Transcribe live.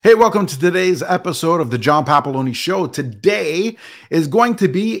Hey, welcome to today's episode of the John Papaloni Show. Today is going to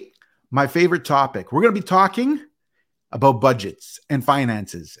be my favorite topic. We're going to be talking about budgets and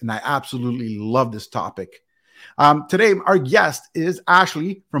finances, and I absolutely love this topic. Today, our guest is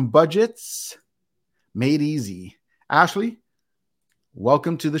Ashley from Budgets Made Easy. Ashley,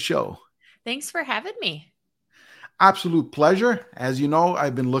 welcome to the show. Thanks for having me. Absolute pleasure. As you know,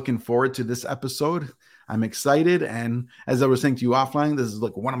 I've been looking forward to this episode. I'm excited. And as I was saying to you offline, this is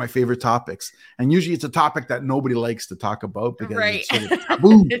like one of my favorite topics. And usually it's a topic that nobody likes to talk about because it's sort of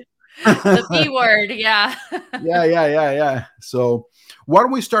taboo. The B word. Yeah. Yeah. So why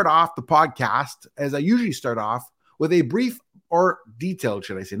don't we start off the podcast as I usually start off with a brief or detailed,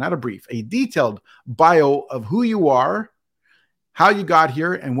 should I say, not a brief, a detailed bio of who you are, how you got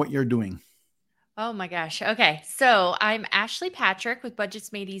here, and what you're doing. Oh my gosh. Okay. So I'm Ashley Patrick with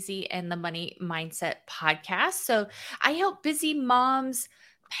Budgets Made Easy and the Money Mindset podcast. So I help busy moms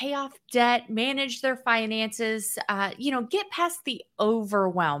pay off debt, manage their finances, get past the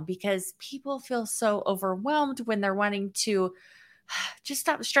overwhelm because people feel so overwhelmed when they're wanting to just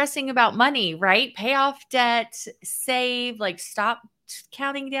stop stressing about money, right? Pay off debt, save, stop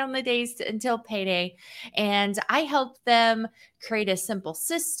counting down the days until payday. And I help them create a simple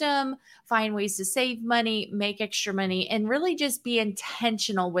system, find ways to save money, make extra money, and really just be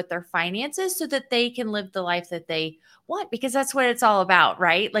intentional with their finances so that they can live the life that they want, because that's what it's all about,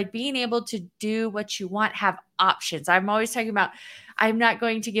 right? Like being able to do what you want, have options. I'm always talking about I'm not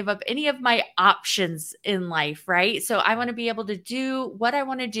going to give up any of my options in life, right? So I want to be able to do what I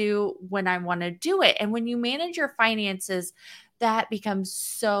want to do when I want to do it. And when you manage your finances, that becomes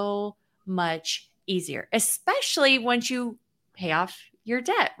so much easier, especially once you pay off your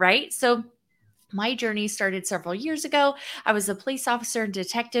debt, right? So my journey started several years ago. I was a police officer and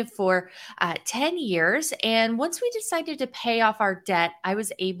detective for 10 years. And once we decided to pay off our debt, I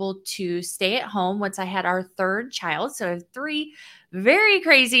was able to stay at home once I had our third child. So I have three very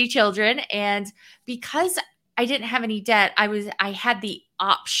crazy children. And because I didn't have any debt, I had the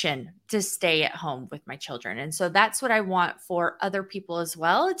option to stay at home with my children. And so that's what I want for other people as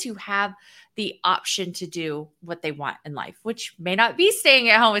well, to have the option to do what they want in life, which may not be staying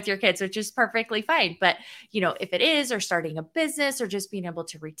at home with your kids, which is perfectly fine. But, if it is, or starting a business, or just being able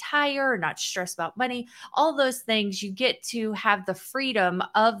to retire or not stress about money, all those things, you get to have the freedom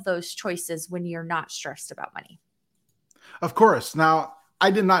of those choices when you're not stressed about money. Of course. Now,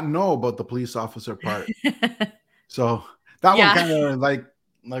 I did not know about the police officer part. So that one kind of like,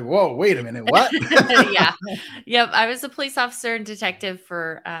 whoa, wait a minute, what? Yeah. Yep. I was a police officer and detective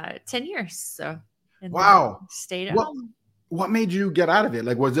for 10 years. So wow. Stayed at home. What made you get out of it?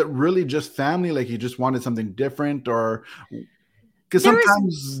 Like, was it really just family? Like you just wanted something different, or because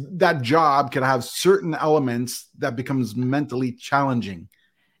sometimes that job can have certain elements that becomes mentally challenging.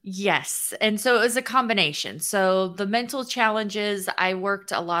 Yes. And so it was a combination. So the mental challenges, I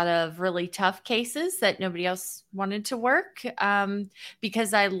worked a lot of really tough cases that nobody else wanted to work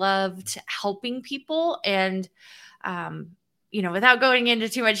because I loved helping people. And, without going into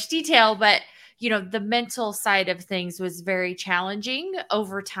too much detail, but, the mental side of things was very challenging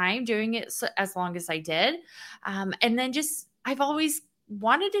over time doing it as long as I did. And then I've always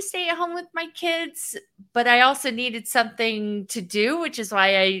wanted to stay at home with my kids, but I also needed something to do, which is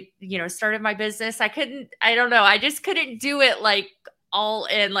why I, started my business. I just couldn't do it like all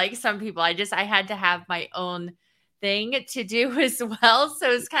in like some people. I had to have my own thing to do as well.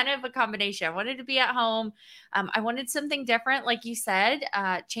 So it's kind of a combination. I wanted to be at home. I wanted something different, like you said,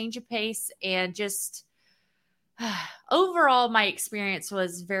 change of pace, and just overall, my experience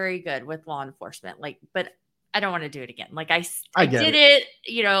was very good with law enforcement. But I don't want to do it again. Like I did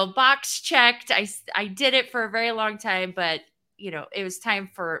it, box checked. I did it for a very long time, but it was time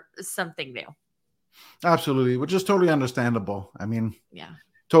for something new. Absolutely. Which is totally understandable. I mean, yeah,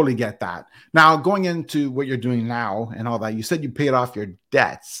 totally get that. Now going into what you're doing now and all that, you said you paid off your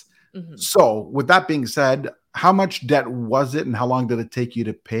debts. Mm-hmm. So with that being said, how much debt was it and how long did it take you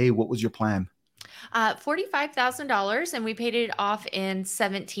to pay? What was your plan? $45,000, and we paid it off in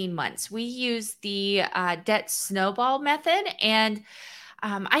 17 months. We used the debt snowball method, and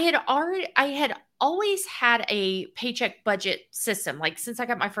I had always had a paycheck budget system. Like since I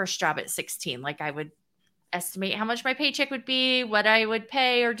got my first job at 16, like I would estimate how much my paycheck would be, what I would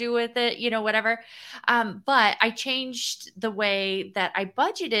pay or do with it, whatever. But I changed the way that I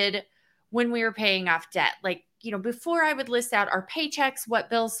budgeted when we were paying off debt. Like, before I would list out our paychecks, what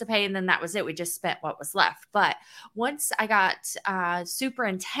bills to pay, and then that was it. We just spent what was left. But once I got super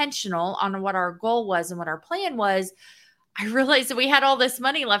intentional on what our goal was and what our plan was, I realized that we had all this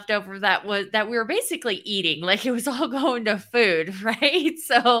money left over that we were basically eating. Like it was all going to food, right?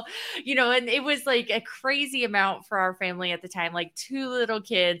 So, and it was like a crazy amount for our family at the time, like two little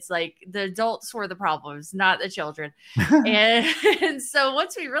kids, like the adults were the problems, not the children. And, and so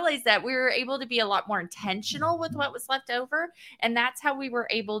once we realized that, we were able to be a lot more intentional with what was left over. And that's how we were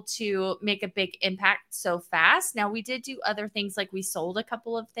able to make a big impact so fast. Now, we did do other things, like we sold a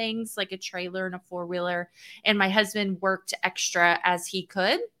couple of things, like a trailer and a four-wheeler, and my husband worked extra as he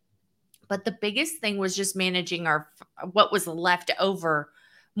could. But the biggest thing was just managing what was left over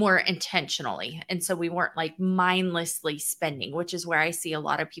more intentionally. And so we weren't like mindlessly spending, which is where I see a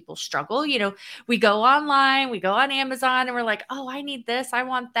lot of people struggle. We go online, we go on Amazon, and we're like, oh, I need this, I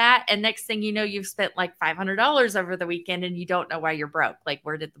want that. And next thing you know, you've spent like $500 over the weekend and you don't know why you're broke. Like,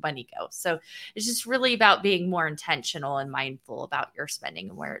 where did the money go? So it's just really about being more intentional and mindful about your spending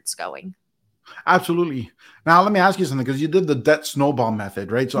and where it's going. Absolutely. Now, let me ask you something, because you did the debt snowball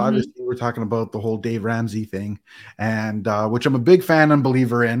method, right? So obviously we're talking about the whole Dave Ramsey thing, and which I'm a big fan and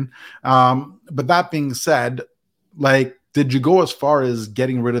believer in. But that being said, like, did you go as far as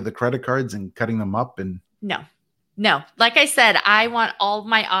getting rid of the credit cards and cutting them up? And No. Like I said, I want all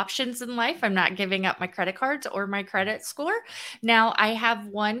my options in life. I'm not giving up my credit cards or my credit score. Now, I have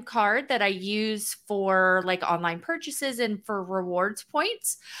one card that I use for like online purchases and for rewards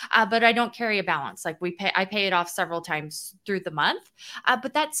points, but I don't carry a balance. Like I pay it off several times through the month.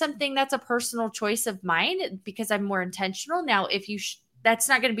 But that's a personal choice of mine because I'm more intentional. Now, if you that's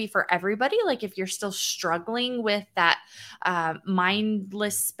not going to be for everybody. Like if you're still struggling with that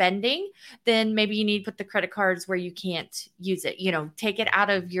mindless spending, then maybe you need to put the credit cards where you can't use it. Take it out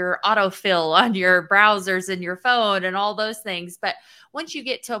of your autofill on your browsers and your phone and all those things. But once you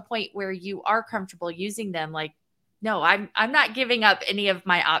get to a point where you are comfortable using them, like, no, I'm not giving up any of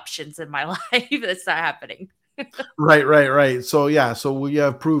my options in my life. That's not happening. Right. So yeah, so we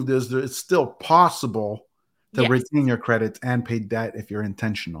have proved is that it's still possible to retain your credit and pay debt if you're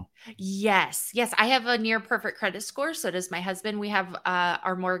intentional. Yes. I have a near perfect credit score. So does my husband. We have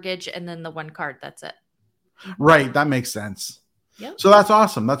our mortgage and then the one card. That's it. Right. That makes sense. Yep. So that's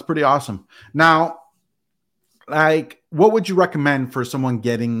awesome. That's pretty awesome. Now, like, what would you recommend for someone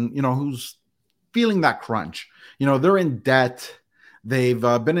getting, who's feeling that crunch? They're in debt. They've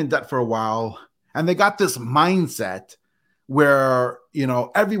been in debt for a while, and they got this mindset where,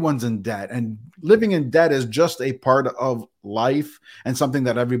 everyone's in debt, and living in debt is just a part of life and something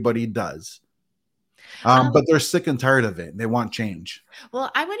that everybody does. But they're sick and tired of it. They want change.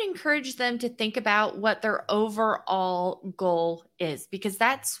 Well, I would encourage them to think about what their overall goal is, because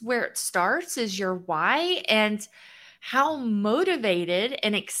that's where it starts, is your why and how motivated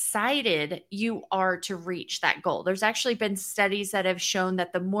and excited you are to reach that goal. There's actually been studies that have shown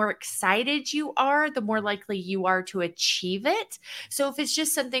that the more excited you are, the more likely you are to achieve it. So if it's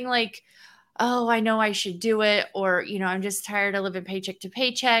just something like, oh, I know I should do it, or, I'm just tired of living paycheck to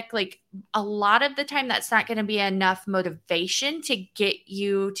paycheck, like a lot of the time that's not going to be enough motivation to get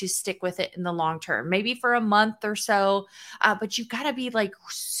you to stick with it in the long term, maybe for a month or so. But you got to be like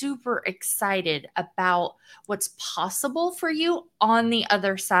super excited about what's possible for you on the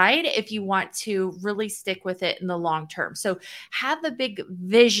other side if you want to really stick with it in the long term. So have a big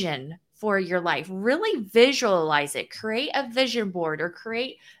vision for your life. Really visualize it. Create a vision board or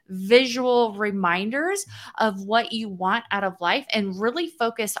create visual reminders of what you want out of life, and really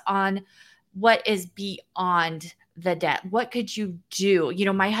focus on what is beyond the debt. What could you do?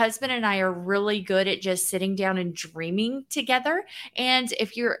 My husband and I are really good at just sitting down and dreaming together. And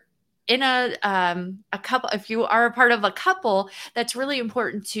if you're in a couple, if you are a part of a couple, that's really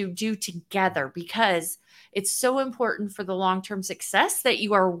important to do together, because it's so important for the long-term success that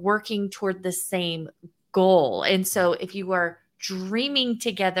you are working toward the same goal. And so if you are dreaming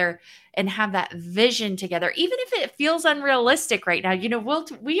together and have that vision together, even if it feels unrealistic right now,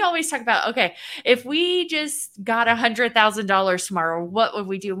 we always talk about, okay, if we just got $100,000 tomorrow, what would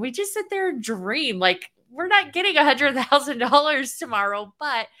we do? We just sit there and dream. Like, we're not getting $100,000 tomorrow,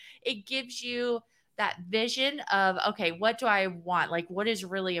 but it gives you that vision of, okay, what do I want? Like, what is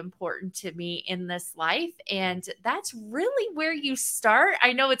really important to me in this life? And that's really where you start.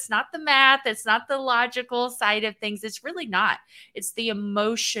 I know it's not the math, it's not the logical side of things. It's really not. It's the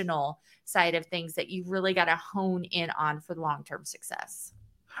emotional side of things that you really got to hone in on for long-term success.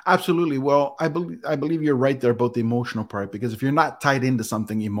 Absolutely. Well, I believe you're right there about the emotional part, because if you're not tied into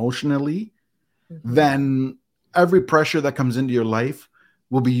something emotionally, then every pressure that comes into your life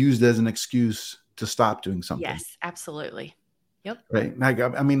will be used as an excuse to stop doing something. Yes, absolutely. Yep. Right.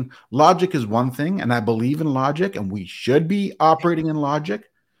 I mean, logic is one thing, and I believe in logic, and we should be operating in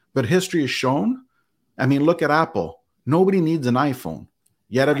logic. But history has shown, look at Apple. Nobody needs an iPhone,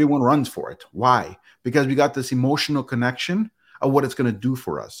 yet everyone runs for it. Why? Because we got this emotional connection of what it's going to do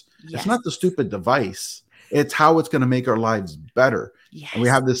for us. Yes. It's not the stupid device. It's how it's going to make our lives better. Yes. And we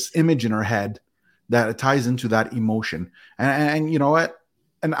have this image in our head that ties into that emotion. And you know what?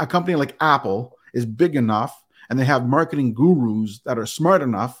 And a company like Apple is big enough, and they have marketing gurus that are smart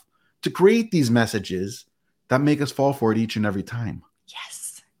enough to create these messages that make us fall for it each and every time.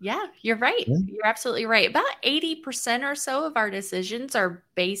 Yes. Yeah, you're right. Yeah. You're absolutely right. About 80% or so of our decisions are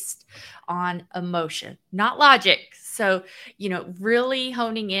based on emotion, not logic. So, really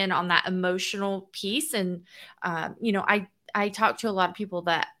honing in on that emotional piece. And, I talk to a lot of people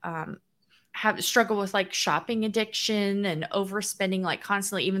that have struggle with like shopping addiction and overspending like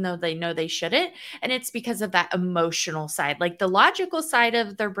constantly, even though they know they shouldn't. And it's because of that emotional side. Like the logical side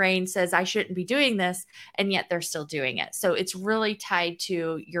of their brain says, I shouldn't be doing this, and yet they're still doing it. So it's really tied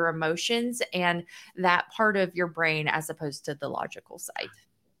to your emotions and that part of your brain as opposed to the logical side.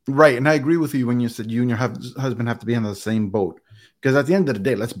 Right. And I agree with you when you said you and your husband have to be on the same boat. Because at the end of the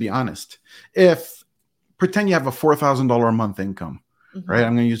day, let's be honest. If pretend you have a $4,000 a month income, right?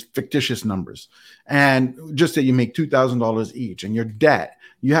 I'm going to use fictitious numbers, and just say you make $2,000 each, and your debt,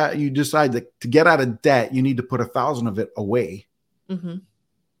 you decide that to get out of debt, you need to put 1,000 of it away.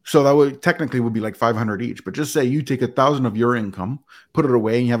 So that would technically would be like 500 each. But just say you take 1,000 of your income, put it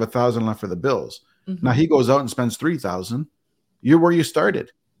away, and you have 1,000 left for the bills. Now he goes out and spends 3,000. You're where you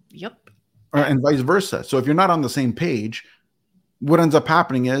started. Yep. And vice versa. So if you're not on the same page, what ends up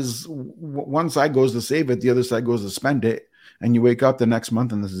happening is one side goes to save it, the other side goes to spend it. And you wake up the next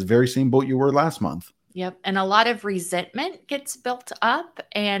month and this is the very same boat you were last month. Yep. And a lot of resentment gets built up,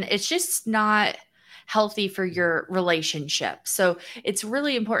 and it's just not healthy for your relationship. So it's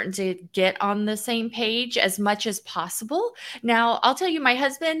really important to get on the same page as much as possible. Now, I'll tell you, my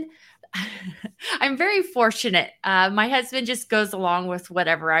husband, I'm very fortunate. My husband just goes along with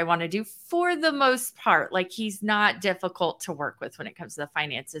whatever I want to do for the most part. Like he's not difficult to work with when it comes to the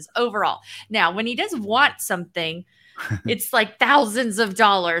finances overall. Now, when he does want something, it's like thousands of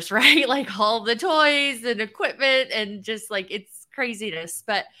dollars, right? Like all the toys and equipment and just like it's craziness.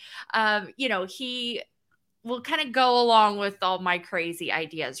 But, he will kind of go along with all my crazy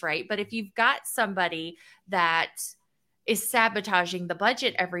ideas, right? But if you've got somebody that is sabotaging the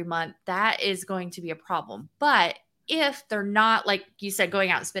budget every month, that is going to be a problem. But if they're not, like you said, going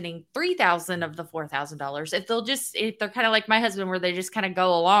out and spending $3,000 of the $4,000, if they're kind of like my husband, where they just kind of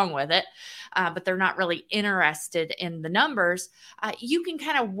go along with it, but they're not really interested in the numbers, you can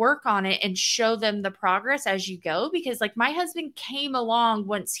kind of work on it and show them the progress as you go. Because like my husband came along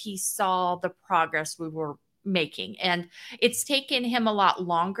once he saw the progress we were making, and it's taken him a lot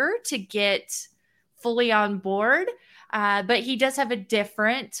longer to get fully on board. But he does have a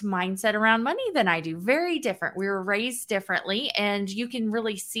different mindset around money than I do. Very different. We were raised differently. And you can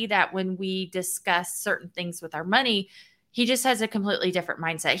really see that when we discuss certain things with our money. He just has a completely different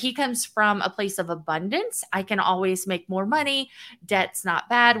mindset. He comes from a place of abundance. I can always make more money. Debt's not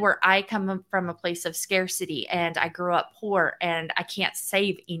bad. Where I come from a place of scarcity, and I grew up poor and I can't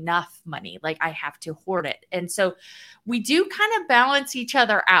save enough money. Like I have to hoard it. And so we do kind of balance each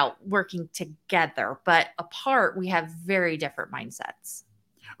other out working together, but apart, we have very different mindsets.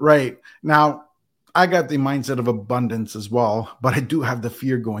 Right. Now, I got the mindset of abundance as well, but I do have the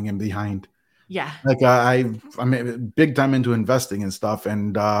fear going in behind. Yeah. Like I'm big time into investing and stuff,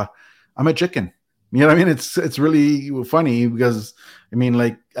 and I'm a chicken. You know what I mean? It's really funny because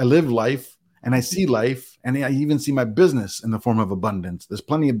like I live life and I see life, and I even see my business in the form of abundance. There's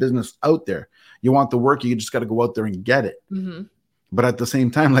plenty of business out there. You want the work, you just got to go out there and get it. But at the same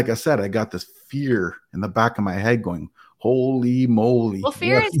time, like I said, I got this fear in the back of my head going, holy moly. Well,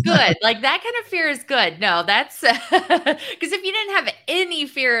 fear is good. Like that kind of fear is good. No, that's because if you didn't have any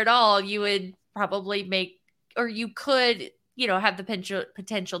fear at all, you would probably you could, have the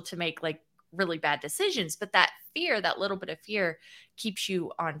potential to make like really bad decisions. But that fear, that little bit of fear, keeps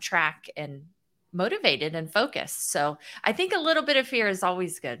you on track and motivated and focused. So I think a little bit of fear is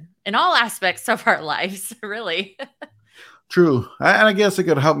always good in all aspects of our lives, really. True. And I guess it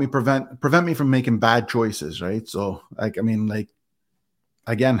could help me prevent me from making bad choices, right? So again,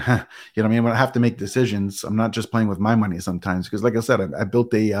 when I have to make decisions, I'm not just playing with my money sometimes, because like I said, I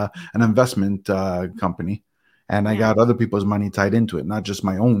built an investment company, and I got other people's money tied into it, not just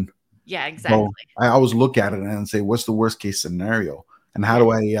my own. Yeah, exactly. So I always look at it and say, what's the worst case scenario? And how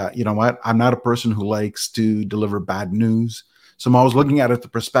do I, I'm not a person who likes to deliver bad news. So I'm always looking at it the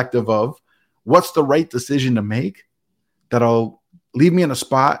perspective of what's the right decision to make that'll leave me in a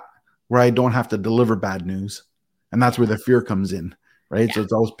spot where I don't have to deliver bad news. And that's where the fear comes in, right? Yeah. So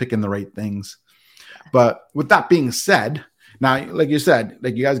it's always picking the right things. But with that being said, now, like you said,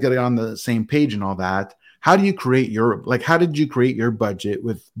 like you guys got to get on the same page and all that. How do you create your, like, how did you create your budget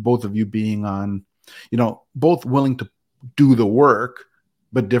with both of you being on, both willing to do the work,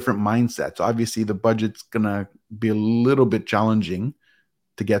 but different mindsets? Obviously, the budget's going to be a little bit challenging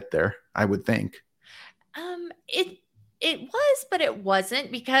to get there, I would think. It was, but it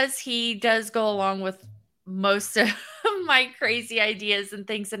wasn't, because he does go along with most of my crazy ideas and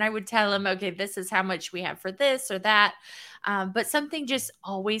things. And I would tell him, okay, this is how much we have for this or that. But something just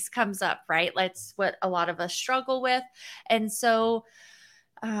always comes up, right? That's what a lot of us struggle with. And so,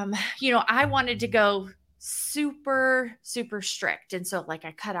 I wanted to go super, super strict. And so like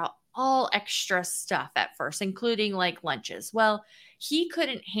I cut out all extra stuff at first, including like lunches. Well, he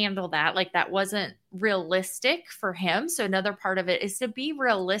couldn't handle that. Like that wasn't realistic for him. So another part of it is to be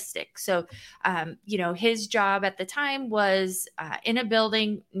realistic. So, his job at the time was in a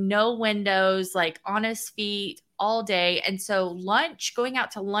building, no windows, like on his feet all day. And so going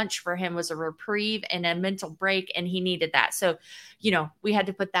out to lunch for him was a reprieve and a mental break, and he needed that. So, we had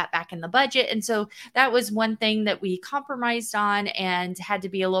to put that back in the budget. And so that was one thing that we compromised on and had to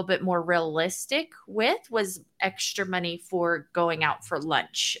be a little bit more realistic with, was extra money for going out for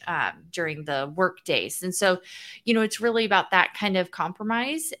lunch during the work days. And so, it's really about that kind of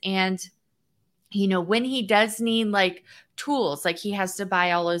compromise. And when he does need like tools, like he has to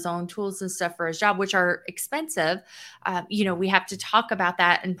buy all his own tools and stuff for his job, which are expensive, we have to talk about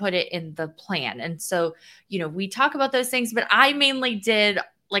that and put it in the plan. And so, we talk about those things, but I mainly did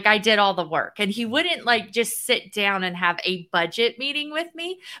all the work, and he wouldn't like just sit down and have a budget meeting with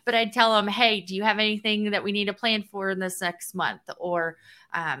me, but I'd tell him, hey, do you have anything that we need to plan for in this next month? Or,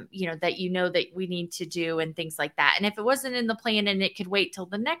 that we need to do, and things like that. And if it wasn't in the plan and it could wait till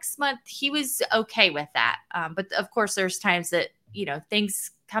the next month, he was okay with that. But of course there's times that,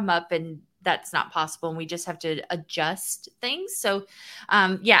 things come up and that's not possible, and we just have to adjust things. So,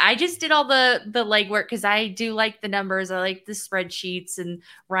 I just did all the legwork, because I do like the numbers. I like the spreadsheets and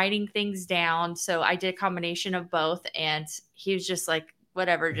writing things down. So I did a combination of both, and he was just like,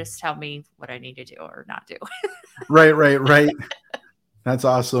 whatever, just tell me what I need to do or not do. Right. That's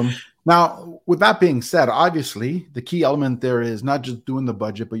awesome. Now, with that being said, obviously the key element there is not just doing the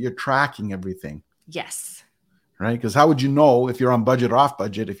budget, but you're tracking everything. Yes. Right? Because how would you know if you're on budget or off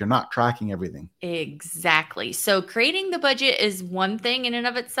budget if you're not tracking everything? Exactly. So creating the budget is one thing in and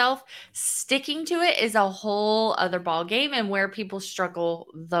of itself. Sticking to it is a whole other ball game, and where people struggle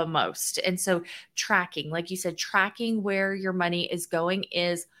the most. And so tracking, like you said, tracking where your money is going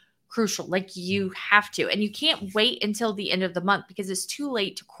is crucial. Like you have to, and you can't wait until the end of the month, because it's too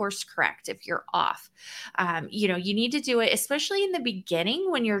late to course correct if you're off. You need to do it, especially in the beginning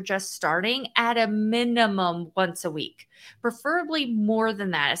when you're just starting, at a minimum once a week, preferably more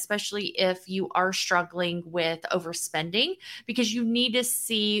than that, especially if you are struggling with overspending, because you need to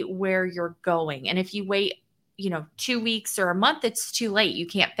see where you're going. And if you wait, 2 weeks or a month, it's too late. You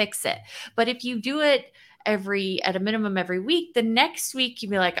can't fix it. But if you do it at a minimum every week, the next week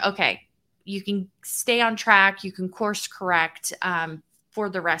you'd be like, okay, you can stay on track, you can course correct for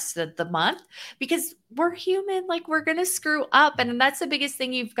the rest of the month, because we're human, like we're going to screw up. And that's the biggest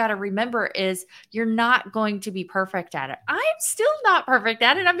thing you've got to remember, is you're not going to be perfect at it. I'm still not perfect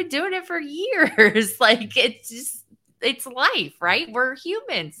at it. I've been doing it for years. Like it's life, right? We're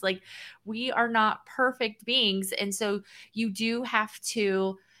humans. Like we are not perfect beings. And so you do have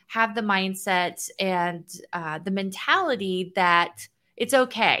to have the mindset and the mentality that it's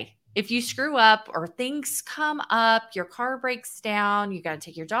okay. If you screw up or things come up, your car breaks down, you got to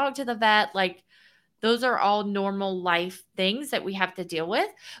take your dog to the vet, like those are all normal life things that we have to deal with.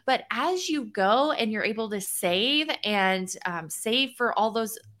 But as you go and you're able to save and save for all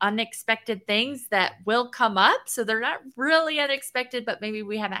those unexpected things that will come up. So they're not really unexpected, but maybe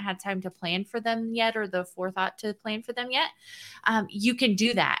we haven't had time to plan for them yet, or the forethought to plan for them yet. You can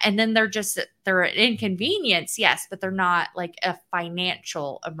do that. And then they're an inconvenience, yes, but they're not like a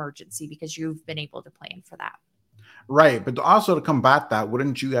financial emergency, because you've been able to plan for that. Right. But also to combat that,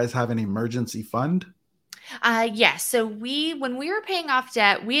 wouldn't you guys have an emergency fund? Yes. So when we were paying off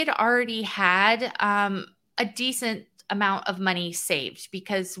debt, we had already had a decent amount of money saved,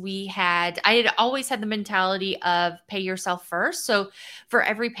 because I had always had the mentality of pay yourself first. So for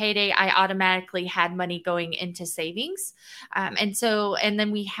every payday, I automatically had money going into savings. And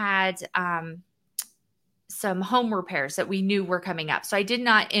then we had some home repairs that we knew were coming up. So I did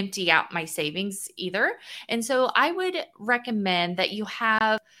not empty out my savings either. And so I would recommend that you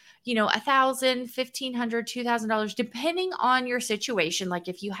have, $1,000, $1,500, $2,000, depending on your situation. Like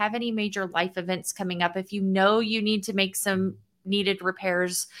if you have any major life events coming up, if you know you need to make some needed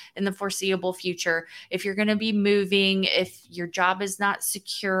repairs in the foreseeable future, if you're going to be moving, if your job is not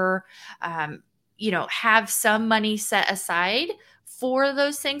secure, have some money set aside for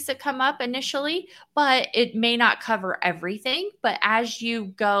those things that come up initially, but it may not cover everything. But as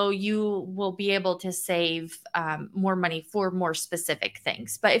you go, you will be able to save more money for more specific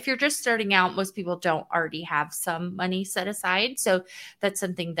things. But if you're just starting out, most people don't already have some money set aside. So that's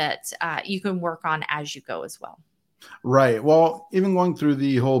something that you can work on as you go as well. Right. Well, even going through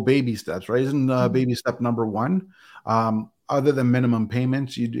the whole baby steps, right? Isn't baby step number one? Other than minimum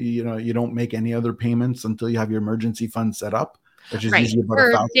payments, you don't make any other payments until you have your emergency fund set up, which is usually about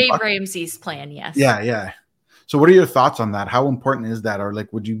for $1,000. Dave Ramsey's plan. Yes. Yeah. So what are your thoughts on that? How important is that? Or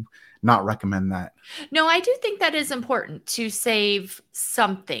would you not recommend that? No, I do think that is important to save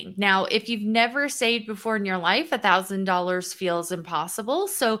something. Now, if you've never saved before in your life, $1,000 feels impossible.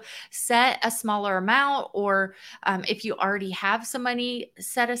 So set a smaller amount, or if you already have some money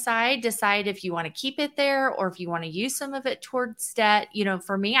set aside, decide if you want to keep it there or if you want to use some of it towards debt.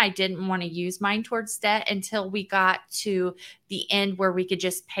 For me, I didn't want to use mine towards debt until we got to the end where we could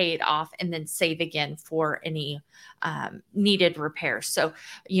just pay it off and then save again for any needed repairs. So,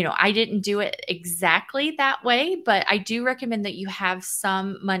 I didn't do it exactly that way, but I do recommend that you have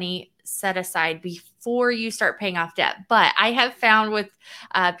some money set aside before you start paying off debt. But I have found with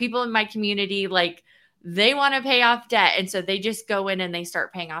people in my community, they want to pay off debt. And so they just go in and they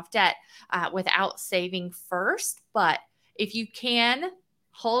start paying off debt without saving first. But if you can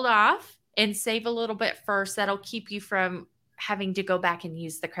hold off and save a little bit first, that'll keep you from having to go back and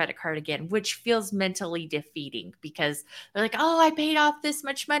use the credit card again, which feels mentally defeating because they're like, oh, I paid off this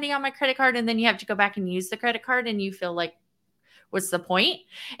much money on my credit card. And then you have to go back and use the credit card and you feel like, what's the point?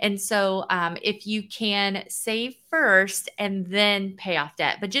 And so if you can save first and then pay off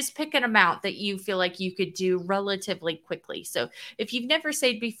debt, but just pick an amount that you feel like you could do relatively quickly. So if you've never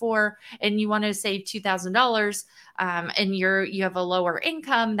saved before and you want to save $2,000 and you have a lower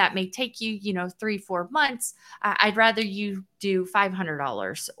income, that may take you, 3-4 months. I'd rather you do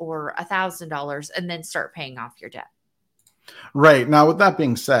 $500 or $1,000 and then start paying off your debt. Right. Now, with that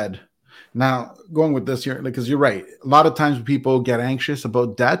being said, now, going with this here, because you're right. A lot of times people get anxious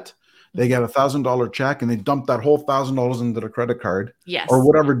about debt. They get $1,000 check and they dump that whole $1,000 into the credit card, yes, or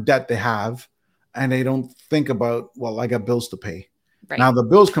whatever debt they have. And they don't think about, well, I got bills to pay. Right. Now the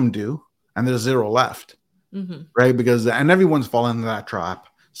bills come due and there's zero left, right? And everyone's fallen into that trap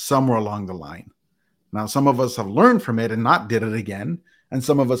somewhere along the line. Now, some of us have learned from it and not did it again. And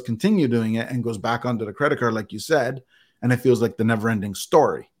some of us continue doing it and goes back onto the credit card, like you said, and it feels like the never ending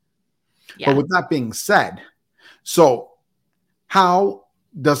story. Yeah. But with that being said, so how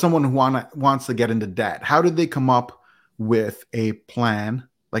does someone who wants to get into debt, how did they come up with a plan,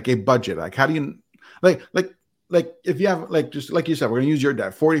 like a budget? How do you, if you have, just like you said, we're going to use your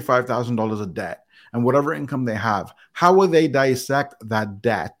debt, $45,000 of debt, and whatever income they have, how will they dissect that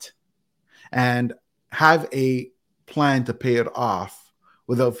debt and have a plan to pay it off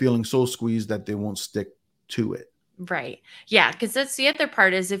without feeling so squeezed that they won't stick to it? Right. Yeah. Because that's the other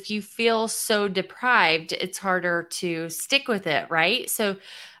part is if you feel so deprived, it's harder to stick with it. Right. So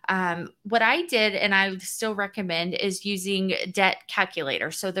what I did, and I still recommend, is using debt calculator.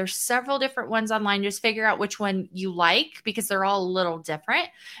 So there's several different ones online. Just figure out which one you like because they're all a little different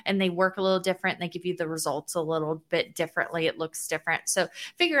and they work a little different. And they give you the results a little bit differently. It looks different. So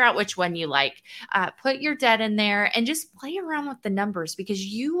figure out which one you like. Put your debt in there and just play around with the numbers because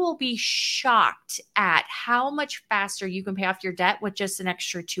you will be shocked at how much faster you can pay off your debt with just an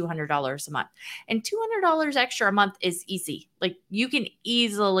extra $200 a month. And $200 extra a month is easy. You can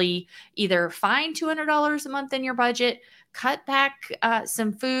easily either find $200 a month in your budget, cut back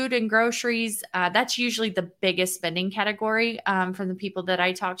some food and groceries. That's usually the biggest spending category from the people that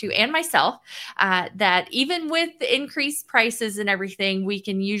I talk to and myself, that even with the increased prices and everything, we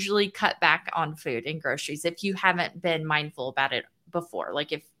can usually cut back on food and groceries if you haven't been mindful about it before.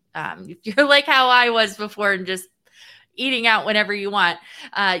 If you're like how I was before and just eating out whenever you want,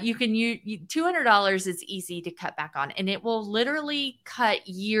 you can use $200 is easy to cut back on, and it will literally cut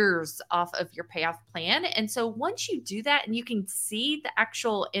years off of your payoff plan. And so once you do that and you can see the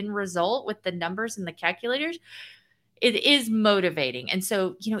actual end result with the numbers and the calculators, it is motivating. And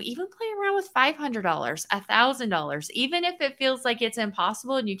so, even play around with $500, $1,000, even if it feels like it's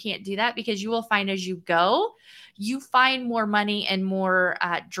impossible and you can't do that, because you will find as you go, you find more money and more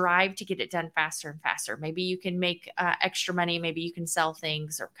drive to get it done faster and faster. Maybe you can make extra money. Maybe you can sell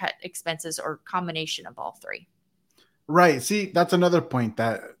things or cut expenses or combination of all three. Right. See, that's another point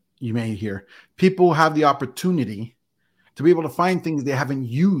that you may hear. People have the opportunity to be able to find things they haven't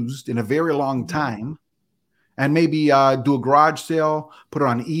used in a very long time and maybe do a garage sale, put it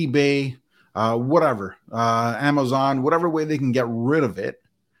on eBay, whatever, Amazon, whatever way they can get rid of it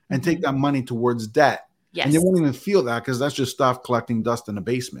and take that money towards debt. Yes. And you won't even feel that because that's just stuff collecting dust in the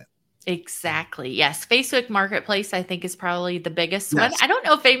basement. Exactly. Yes. Facebook Marketplace, I think, is probably the biggest one. I don't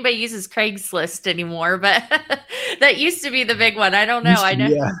know if anybody uses Craigslist anymore, but that used to be the big one. I don't know. I know.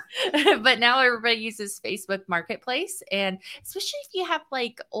 Yeah. But now everybody uses Facebook Marketplace. And especially if you have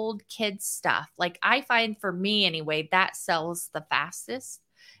like old kids stuff, like I find for me anyway, that sells the fastest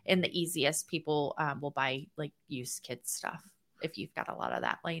and the easiest. People will buy like used kids stuff if you've got a lot of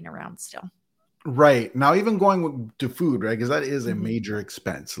that laying around still. Right. Now, even going to food, right? Because that is a major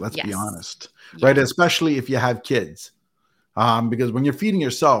expense. Let's be honest, right? Especially if you have kids. Because when you're feeding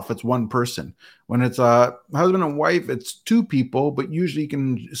yourself, it's one person. When it's a husband and wife, it's two people, but usually you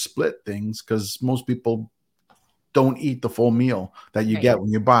can split things because most people don't eat the full meal that you get when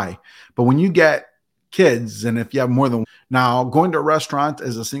you buy. But when you get kids, and if you have more than now, going to a restaurant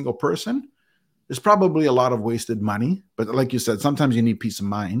as a single person, there's probably a lot of wasted money. But like you said, sometimes you need peace of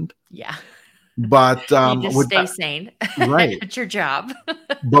mind. Yeah. But you just stay sane, right? It's your job.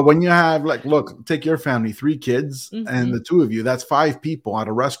 But when you have look, take your family, 3 kids, and the 2 of you, that's 5 people at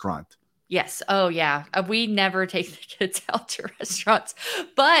a restaurant. Yes. Oh yeah. We never take the kids out to restaurants,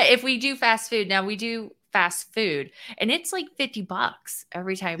 but if we do fast food, now we do fast food, and it's like $50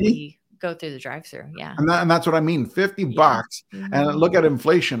 every time we go through the drive-through. Yeah, and that's what I mean, $50. And look at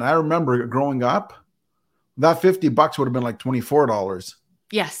inflation. I remember growing up, that $50 would have been like $24.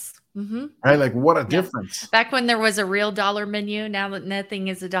 Yes. Right, like what a difference. Back when there was a real dollar menu, now that nothing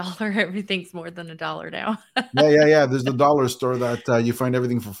is $1, everything's more than $1 now. yeah. There's the dollar store that you find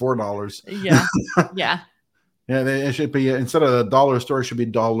everything for $4. Yeah. It should be, instead of the dollar store, it should be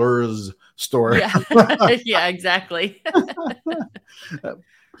dollars store. Yeah, exactly.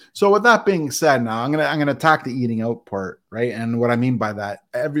 So with that being said, now I'm gonna attack the eating out part, right? And what I mean by that,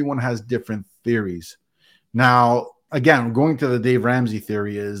 everyone has different theories. Now, again, going to the Dave Ramsey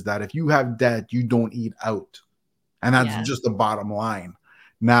theory is that if you have debt, you don't eat out. And that's just the bottom line.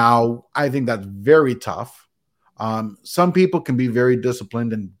 Now, I think that's very tough. Some people can be very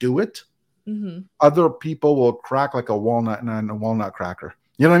disciplined and do it. Other people will crack like a walnut and a walnut cracker.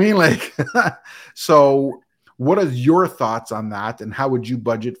 You know what I mean? Like, so what are your thoughts on that? And how would you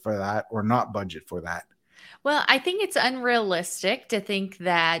budget for that or not budget for that? Well, I think it's unrealistic to think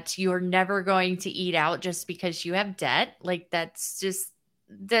that you're never going to eat out just because you have debt. Like that's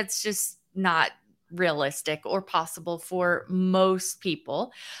just not realistic or possible for most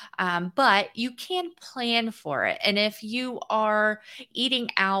people. But you can plan for it. And if you are eating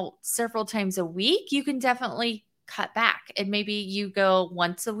out several times a week, you can definitely cut back, and maybe you go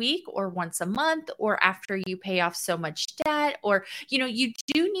once a week or once a month or after you pay off so much debt, or you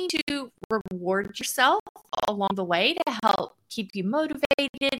do need to reward yourself along the way to help keep you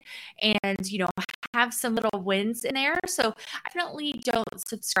motivated and have some little wins in there. So I definitely don't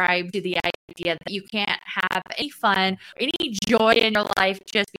subscribe to the idea that you can't have any fun, any joy in your life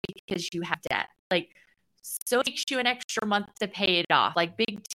just because you have debt. Like, so it takes you an extra month to pay it off. Like,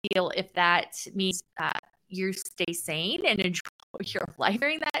 big deal if that means you stay sane and enjoy your life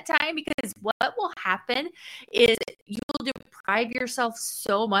during that time, because what will happen is you'll deprive yourself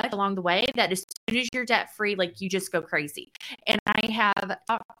so much along the way that as soon as you're debt free, like, you just go crazy. And I have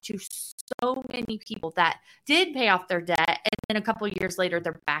talked to so many people that did pay off their debt, and then a couple of years later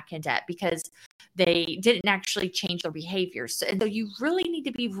they're back in debt because they didn't actually change their behaviors. And so you really need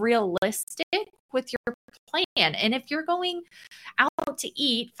to be realistic with your plan. And if you're going out to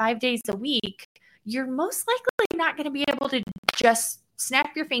eat 5 days a week, you're most likely not going to be able to just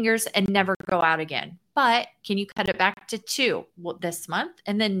snap your fingers and never go out again. But can you cut it back to 2 this month,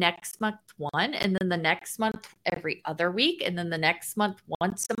 and then next month 1, and then the next month every other week, and then the next month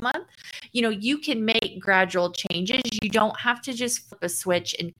once a month? You can make gradual changes. You don't have to just flip a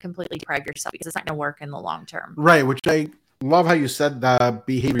switch and completely deprive yourself, because it's not going to work in the long term. Right, which I love how you said the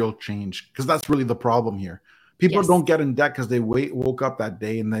behavioral change, because that's really the problem here. People don't get in debt because they woke up that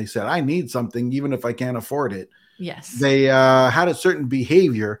day and they said, I need something, even if I can't afford it. Yes. They had a certain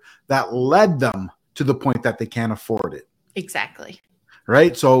behavior that led them to the point that they can't afford it. Exactly.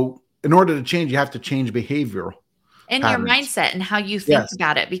 Right. So in order to change, you have to change behavioral and patterns. Your mindset and how you think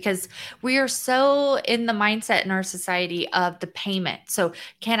about it, because we are so in the mindset in our society of the payment. So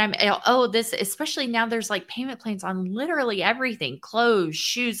this, especially now there's like payment plans on literally everything, clothes,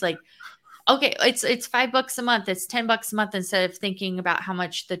 shoes, like Okay, it's $5 a month. It's $10 a month instead of thinking about how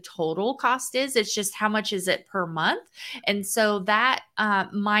much the total cost is. It's just how much is it per month. And so that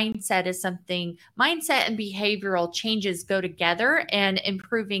mindset is something. Mindset and behavioral changes go together, and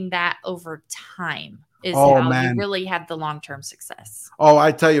improving that over time is Oh, how you man. really have the long-term success. Oh,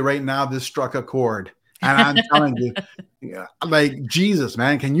 I tell you right now, this struck a chord. And I'm telling you, yeah, like, Jesus,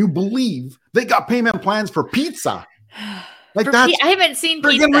 man, can you believe they got payment plans for pizza? Like, that's I haven't seen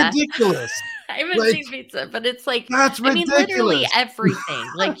freaking pizza. ridiculous. I haven't seen pizza, but it's like, That's ridiculous. I mean, literally everything.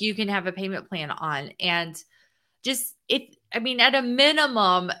 Like, you can have a payment plan on, and just at a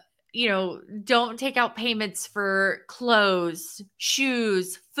minimum, don't take out payments for clothes,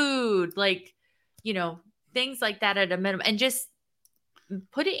 shoes, food, like, things like that at a minimum, and just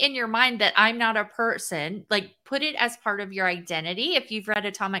put it in your mind that I'm not a person. Like, put it as part of your identity. If you've read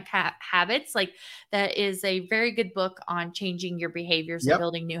Atomic Habits, like, that is a very good book on changing your behaviors and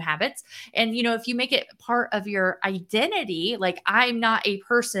building new habits. And, if you make it part of your identity, like, I'm not a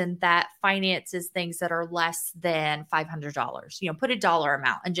person that finances things that are less than $500, put a dollar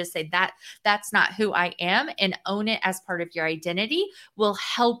amount and just say that's not who I am, and own it as part of your identity will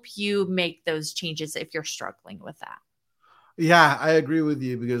help you make those changes if you're struggling with that. Yeah, I agree with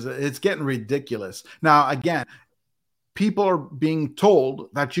you, because it's getting ridiculous. Now, again, people are being told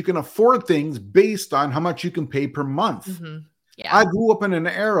that you can afford things based on how much you can pay per month. Mm-hmm. Yeah. I grew up in an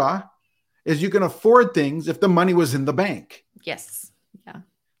era is you can afford things if the money was in the bank. Yes. Yeah.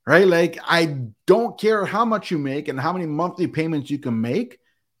 Right? Like, I don't care how much you make and how many monthly payments you can make.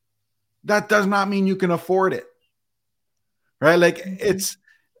 That does not mean you can afford it. Right? Like,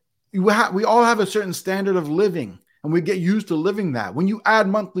 we all have a certain standard of living, and we get used to living that. When you add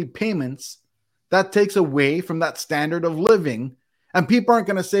monthly payments, that takes away from that standard of living. And people aren't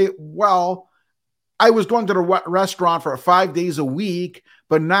going to say, well, I was going to the restaurant for 5 days a week,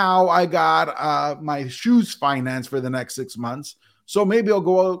 but now I got my shoes financed for the next 6 months. So maybe I'll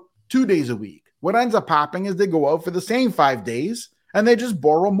go out 2 days a week. What ends up happening is they go out for the same 5 days and they just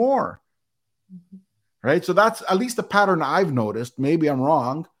borrow more. Right? So that's at least the pattern I've noticed. Maybe I'm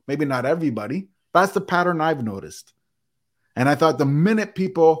wrong. Maybe not everybody. That's the pattern I've noticed. And I thought the minute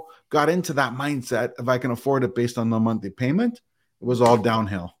people got into that mindset, if I can afford it based on the monthly payment, it was all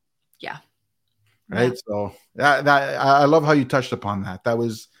downhill. Yeah. Right. Yeah. So I love how you touched upon that. That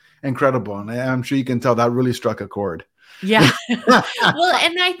was incredible. And I'm sure you can tell that really struck a chord. Yeah. Well,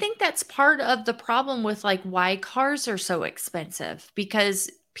 and I think that's part of the problem with, like, why cars are so expensive, because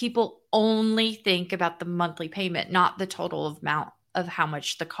people only think about the monthly payment, not the total amount of how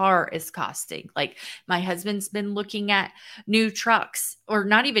much the car is costing. Like, my husband's been looking at new trucks, or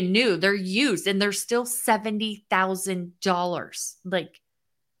not even new, they're used, and they're still $70,000. Like,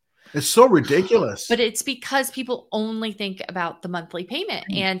 it's so ridiculous. But it's because people only think about the monthly payment.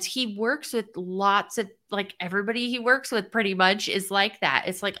 And he works with lots of, like, everybody he works with pretty much is like that.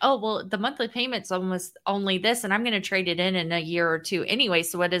 It's like, oh, well, the monthly payment's almost only this, and I'm going to trade it in a year or two anyway.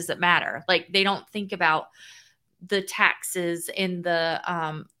 So what does it matter? Like, they don't think about the taxes and the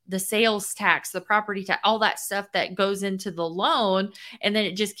sales tax, the property tax, all that stuff that goes into the loan. And then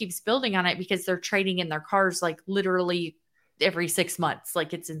it just keeps building on it because they're trading in their cars, like, literally every 6 months.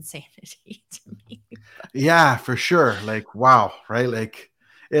 Like, it's insanity to me. Yeah, for sure. Like, wow. Right. Like,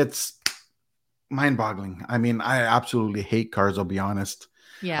 it's mind-boggling. I mean, I absolutely hate cars, I'll be honest.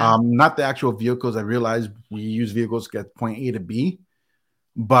 Yeah. Not the actual vehicles. I realize we use vehicles to get point A to B.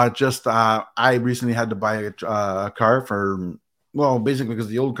 But just I recently had to buy a car for, well, basically because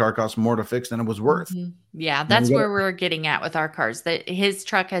the old car cost more to fix than it was worth. Mm-hmm. Yeah, that's where we're getting at with our cars. That his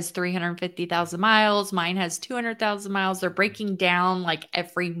truck has 350,000 miles. Mine has 200,000 miles. They're breaking down like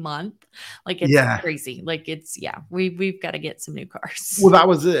every month. Like, it's crazy. Like, we've got to get some new cars. Well, that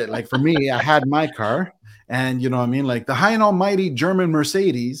was it. Like, for me, I had my car, and you know what I mean? Like, the high and almighty German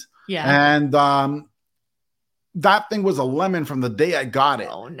Mercedes. Yeah. And that thing was a lemon from the day I got it.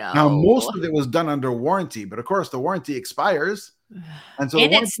 Oh, no. Now, most of it was done under warranty, but of course the warranty expires. And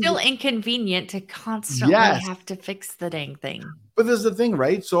it's still inconvenient to constantly have to fix the dang thing. But this is the thing,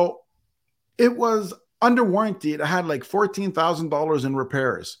 right? So it was under warranty. It had like $14,000 in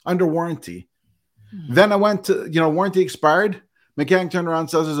repairs under warranty. Then I went to, warranty expired. Mechanic turned around and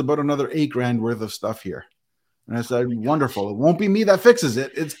says there's about another $8,000 worth of stuff here. And I said, wonderful. It won't be me that fixes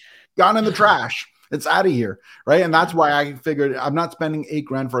it. It's gone in the trash. It's out of here, right? And that's why I figured I'm not spending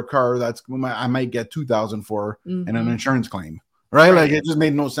 $8,000 for a car I might get $2,000 for in an insurance claim, right? Like, it just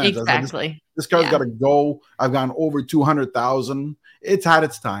made no sense. Exactly. Like, this car's got to go. I've gone over 200,000. It's had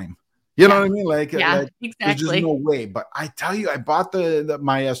its time. You know what I mean? Like, exactly. There's just no way. But I tell you, I bought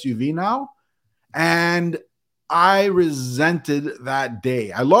my SUV now, and I resented that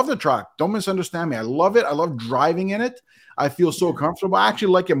day. I love the truck. Don't misunderstand me. I love it. I love driving in it. I feel so comfortable. I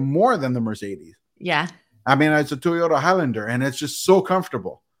actually like it more than the Mercedes. Yeah. I mean, it's a Toyota Highlander and it's just so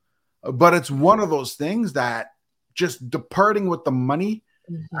comfortable. But it's one of those things that just departing with the money,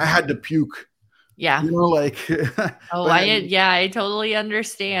 I had to puke. Yeah. You know, like, I totally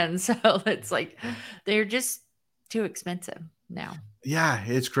understand. So it's like they're just too expensive now. Yeah,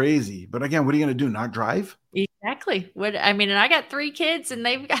 it's crazy. But again, what are you going to do? Not drive? Exactly. And I got 3 kids and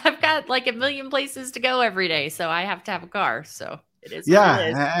I've got like a million places to go every day. So I have to have a car. So it is. Yeah. What it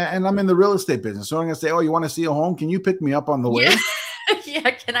is. And I'm in the real estate business. So I'm going to say, oh, you want to see a home? Can you pick me up on the way?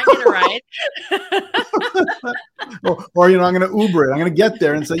 Yeah. Can I get a ride? or, I'm going to Uber it. I'm going to get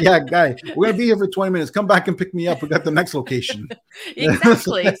there and say, yeah, guy, we're going to be here for 20 minutes. Come back and pick me up. We got the next location.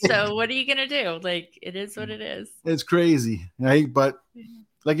 Exactly. So what are you going to do? Like, it is what it is. It's crazy. Right. But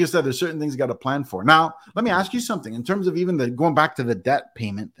like you said, there's certain things you got to plan for. Now, let me ask you something in terms of even going back to the debt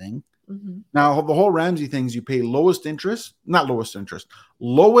payment thing. Mm-hmm. Now, the whole Ramsey things, you pay lowest debt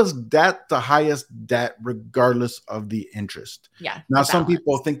to highest debt, regardless of the interest. Yeah. Now, some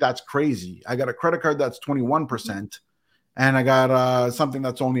people think that's crazy. I got a credit card that's 21%, and I got something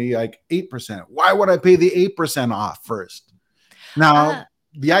that's only like 8%. Why would I pay the 8% off first? Now,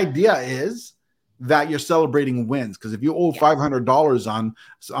 the idea is that you're celebrating wins, because if you owe $500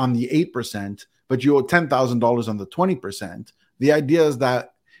 on the 8%, but you owe $10,000 on the 20%, the idea is that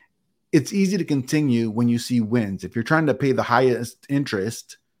it's easy to continue when you see wins. If you're trying to pay the highest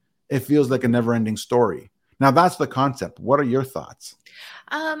interest, it feels like a never-ending story. Now, that's the concept. What are your thoughts?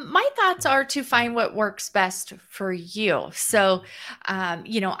 My thoughts are to find what works best for you. So,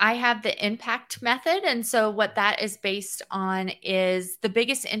 I have the impact method. And so what that is based on is the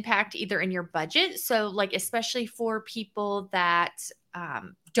biggest impact either in your budget. So like, especially for people that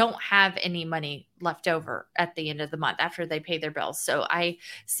don't have any money left over at the end of the month after they pay their bills. So I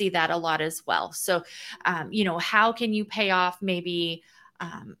see that a lot as well. So, how can you pay off maybe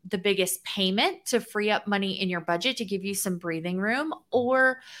the biggest payment to free up money in your budget to give you some breathing room,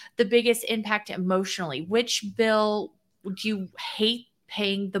 or the biggest impact emotionally? Which bill do you hate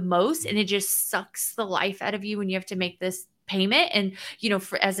paying the most and it just sucks the life out of you when you have to make this payment? And,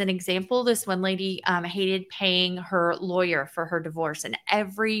 as an example, this one lady hated paying her lawyer for her divorce. And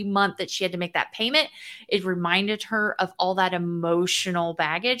every month that she had to make that payment, it reminded her of all that emotional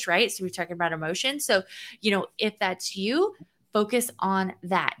baggage, right? So we're talking about emotion. So, if that's you, focus on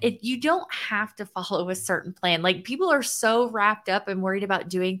that. You don't have to follow a certain plan. Like, people are so wrapped up and worried about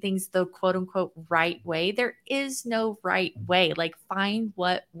doing things the quote unquote right way. There is no right way. Like, find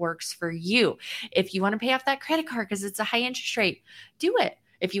what works for you. If you want to pay off that credit card because it's a high interest rate, do it.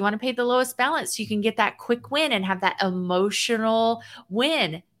 If you want to pay the lowest balance, so you can get that quick win and have that emotional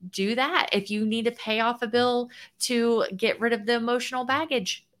win, do that. If you need to pay off a bill to get rid of the emotional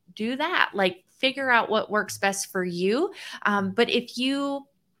baggage, do that. Like, figure out what works best for you. But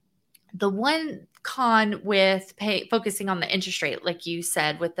the one con with focusing on the interest rate, like you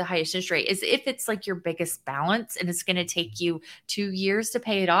said, with the highest interest rate, is if it's like your biggest balance and it's going to take you 2 years to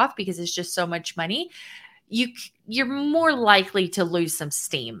pay it off because it's just so much money, you're more likely to lose some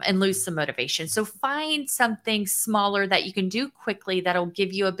steam and lose some motivation. So find something smaller that you can do quickly that'll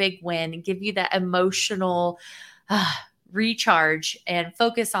give you a big win and give you that emotional recharge, and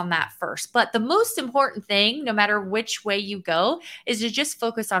focus on that first. But the most important thing, no matter which way you go, is to just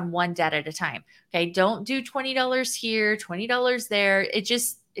focus on one debt at a time. Okay. Don't do $20 here, $20 there. It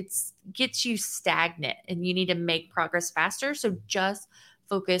gets you stagnant and you need to make progress faster. So just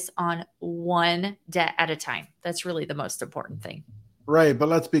focus on one debt at a time. That's really the most important thing. Right. But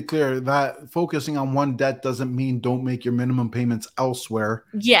let's be clear that focusing on one debt doesn't mean don't make your minimum payments elsewhere.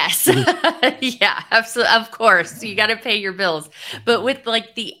 Yes. Yeah, absolutely. Of course, you got to pay your bills. But with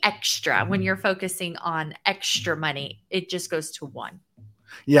like the extra, when you're focusing on extra money, it just goes to one.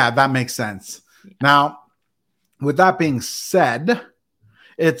 Yeah, that makes sense. Yeah. Now, with that being said,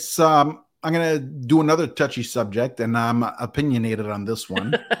 it's I'm going to do another touchy subject, and I'm opinionated on this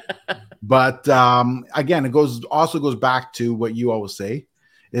one. But again, it also goes back to what you always say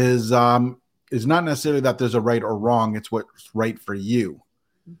is not necessarily that there's a right or wrong. It's what's right for you.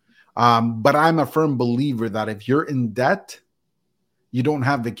 But I'm a firm believer that if you're in debt, you don't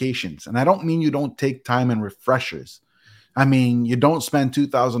have vacations. And I don't mean you don't take time and refreshers. I mean, you don't spend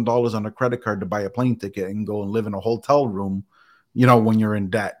 $2,000 on a credit card to buy a plane ticket and go and live in a hotel room, when you're in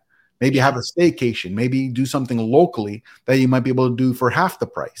debt. Maybe have a staycation, maybe do something locally that you might be able to do for half the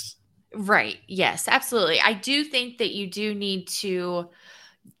price. Right. Yes, absolutely. I do think that you do need to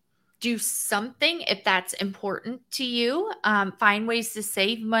do something if that's important to you. Find ways to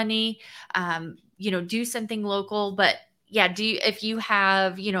save money. do something local. But yeah, if you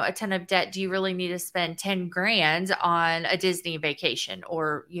have, a ton of debt, do you really need to spend 10 grand on a Disney vacation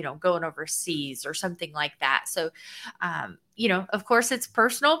or, going overseas or something like that? So, of course it's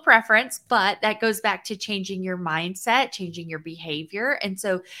personal preference, but that goes back to changing your mindset, changing your behavior. And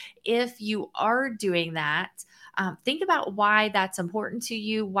so if you are doing that, think about why that's important to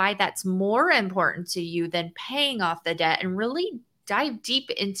you, why that's more important to you than paying off the debt, and really dive deep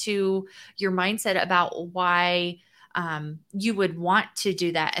into your mindset about why you would want to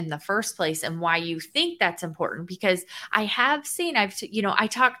do that in the first place and why you think that's important. Because I have seen, I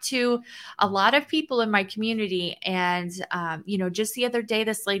talked to a lot of people in my community, and, just the other day,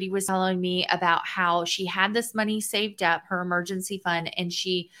 this lady was telling me about how she had this money saved up, her emergency fund, and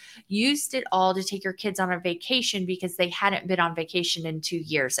she used it all to take her kids on a vacation because they hadn't been on vacation in 2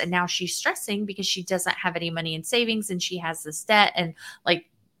 years. And now she's stressing because she doesn't have any money in savings and she has this debt, and like,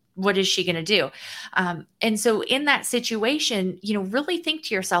 what is she going to do? And so in that situation, really think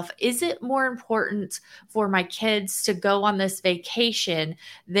to yourself, is it more important for my kids to go on this vacation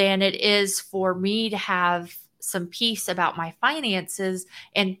than it is for me to have some peace about my finances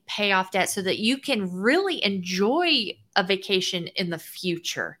and pay off debt so that you can really enjoy a vacation in the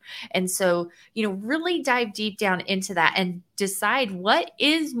future? And so, really dive deep down into that and decide what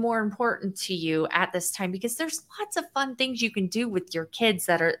is more important to you at this time, because there's lots of fun things you can do with your kids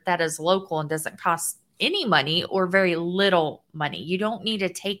that is local and doesn't cost any money or very little money. You don't need to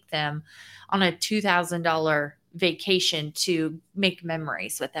take them on a $2,000 vacation to make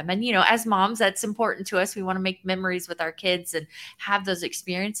memories with them. And, as moms, that's important to us. We want to make memories with our kids and have those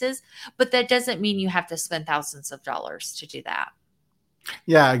experiences, but that doesn't mean you have to spend thousands of dollars to do that.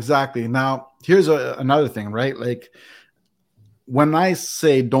 Yeah, exactly. Now, here's another thing, right? Like, when I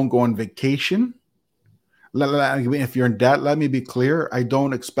say don't go on vacation, if you're in debt, let me be clear. I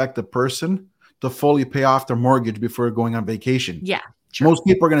don't expect a person to fully pay off their mortgage before going on vacation. Yeah. True. Most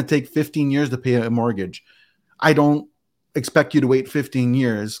people are going to take 15 years to pay a mortgage. I don't expect you to wait 15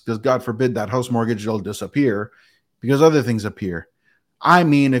 years because, God forbid, that house mortgage will disappear because other things appear. I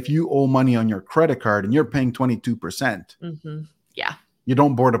mean, if you owe money on your credit card and you're paying 22%, yeah, you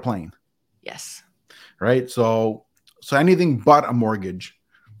don't board a plane. Yes. Right. So anything but a mortgage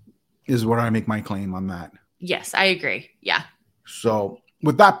is where I make my claim on that. Yes, I agree. Yeah. So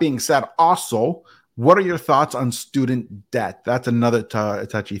with that being said, also, what are your thoughts on student debt? That's another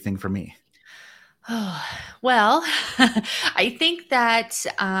touchy thing for me. Well, I think that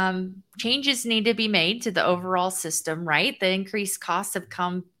changes need to be made to the overall system, right? The increased costs have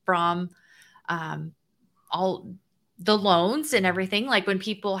come from all the loans and everything. Like when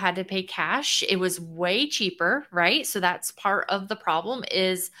people had to pay cash, it was way cheaper, right? So that's part of the problem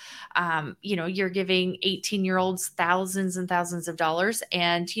is, you're giving 18-year-olds thousands and thousands of dollars,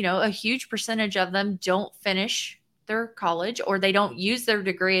 and, a huge percentage of them don't finish their college, or they don't use their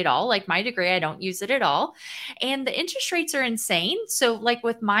degree at all. Like my degree, I don't use it at all. And the interest rates are insane. So like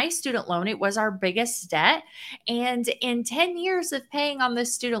with my student loan, it was our biggest debt. And in 10 years of paying on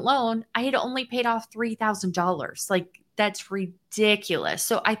this student loan, I had only paid off $3,000. Like that's ridiculous.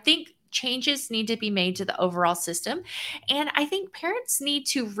 So I think changes need to be made to the overall system. And I think parents need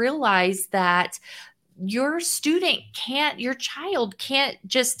to realize that your child can't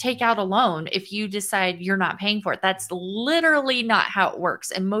just take out a loan if you decide you're not paying for it. That's literally not how it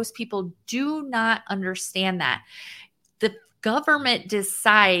works. And most people do not understand that. The government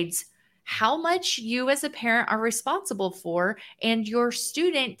decides how much you as a parent are responsible for, and your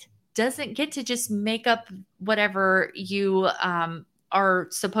student doesn't get to just make up whatever you are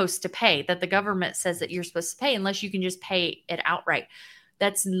supposed to pay, that the government says that you're supposed to pay, unless you can just pay it outright.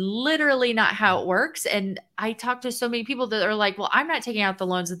 That's literally not how it works. And I talk to so many people that are like, well, I'm not taking out the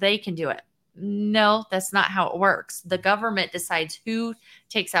loans, they can do it. No, that's not how it works. The government decides who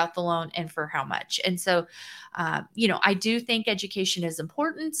takes out the loan and for how much. And so, I do think education is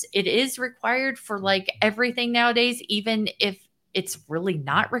important. It is required for like everything nowadays, even if it's really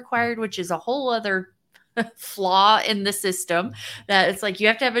not required, which is a whole other flaw in the system, that it's like you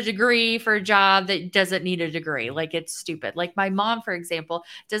have to have a degree for a job that doesn't need a degree. Like it's stupid. Like my mom, for example,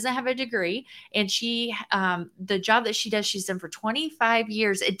 doesn't have a degree, and she the job that she does, she's done for 25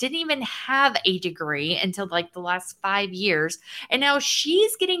 years. It didn't even have a degree until like the last 5 years, and now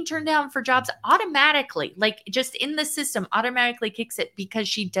she's getting turned down for jobs automatically, like just in the system automatically kicks it because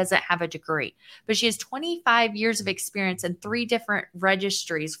she doesn't have a degree. But she has 25 years of experience in 3 different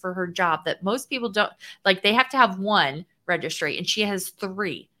registries for her job that most people don't. Like they have to have 1 registry, and she has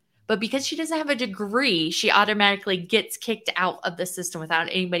 3. But because she doesn't have a degree, she automatically gets kicked out of the system without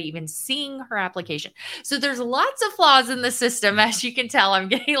anybody even seeing her application. So there's lots of flaws in the system. As you can tell, I'm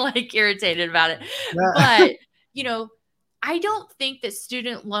getting like irritated about it. Yeah. But, you know, I don't think that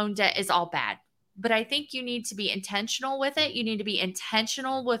student loan debt is all bad. But I think you need to be intentional with it. You need to be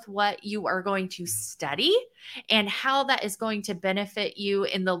intentional with what you are going to study and how that is going to benefit you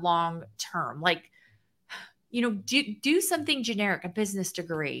in the long term. Like, you know, do something generic, a business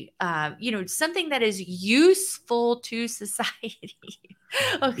degree, you know, something that is useful to society.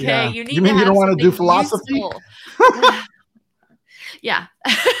 Okay. Yeah. You need You mean to you don't want to do philosophy? Yeah.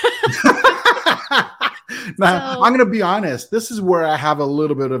 Now, So- I'm going to be honest. This is where I have a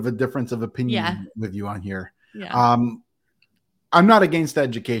little bit of a difference of opinion Yeah. with you on here. Yeah. I'm not against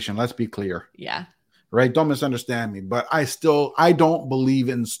education. Let's be clear, Yeah. right? Don't misunderstand me, but I don't believe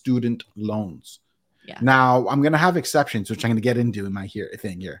in student loans. Yeah. Now, I'm going to have exceptions, which I'm going to get into in my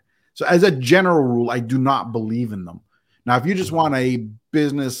thing here. So as a general rule, I do not believe in them. Now, if you just want a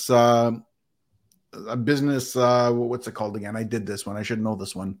business, what's it called again? I did this one. I should know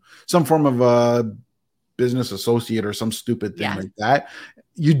this one. Some form of a business associate or some stupid thing like that.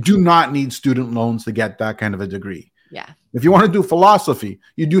 You do not need student loans to get that kind of a degree. Yeah. If you want to do philosophy,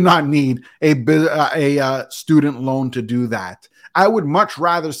 you do not need a student loan to do that. I would much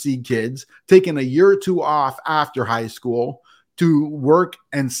rather see kids taking a year or two off after high school to work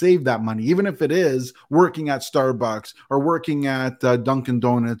and save that money, even if it is working at Starbucks or working at Dunkin'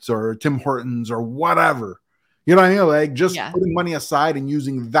 Donuts or Tim Hortons or whatever. You know what I mean? Like just putting money aside and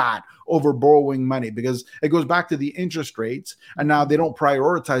using that over borrowing money, because it goes back to the interest rates. And now they don't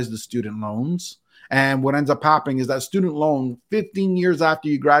prioritize the student loans. And what ends up happening is that student loan, 15 years after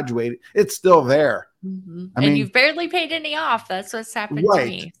you graduate, it's still there. Mm-hmm. I mean, you've barely paid any off. That's what's happened to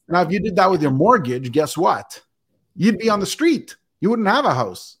me. Now, if you did that with your mortgage, guess what? You'd be on the street. You wouldn't have a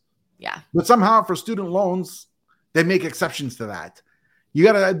house. Yeah. But somehow for student loans, they make exceptions to that. You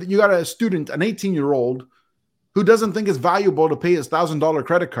got a student, an 18-year-old, who doesn't think it's valuable to pay his $1,000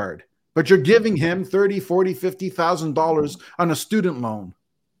 credit card, but you're giving him $30,000, $40,000, $50,000 on a student loan.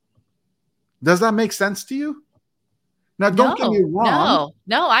 Does that make sense to you? Now, don't get me wrong.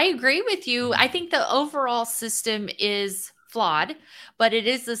 No, I agree with you. I think the overall system is flawed, but it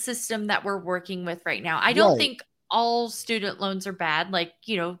is the system that we're working with right now. I don't think all student loans are bad. Like,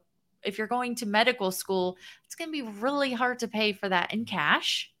 you know, if you're going to medical school, it's going to be really hard to pay for that in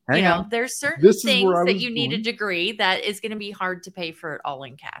cash. There's certain things that you need a degree that is going to be hard to pay for it all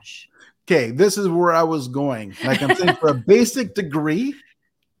in cash. Okay, this is where I was going. Like I'm saying, for a basic degree,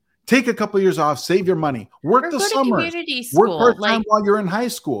 take a couple of years off, save your money, work the summer, work part-time while you're in high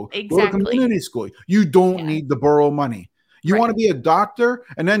school, go to community school. You don't need to borrow money. You want to be a doctor,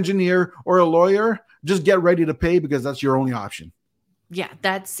 an engineer, or a lawyer, just get ready to pay because that's your only option. Yeah,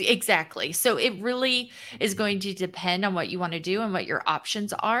 that's exactly. So it really is going to depend on what you want to do and what your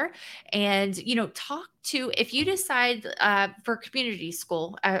options are. And, you know, if you decide for community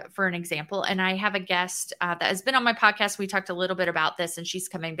school, for an example, and I have a guest that has been on my podcast. We talked a little bit about this and she's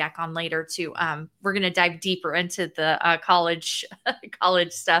coming back on later too. We're going to dive deeper into the college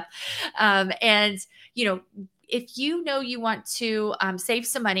stuff. And, you know, if you know you want to save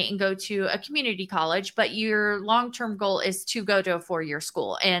some money and go to a community college, but your long-term goal is to go to a 4-year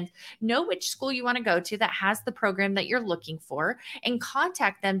school, and know which school you want to go to that has the program that you're looking for, and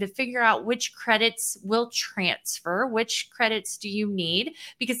contact them to figure out which credits will transfer, which credits do you need,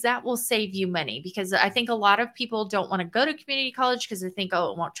 because that will save you money. Because I think a lot of people don't want to go to community college because they think,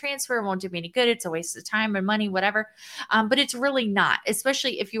 oh, it won't transfer, it won't do me any good, it's a waste of time and money, whatever. But it's really not,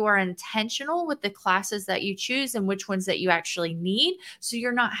 especially if you are intentional with the classes that you choose and which ones that you actually need. So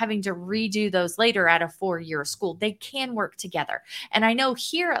you're not having to redo those later at a 4-year school. They can work together. And I know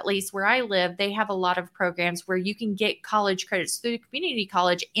here, at least where I live, they have a lot of programs where you can get college credits through community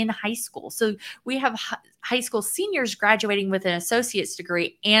college in high school. So we have high school seniors graduating with an associate's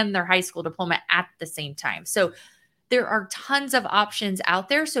degree and their high school diploma at the same time. So there are tons of options out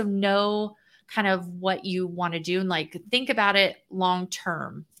there. So know kind of what you want to do and like think about it long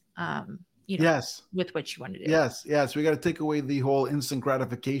term. With what you want to do. Yes. We got to take away the whole instant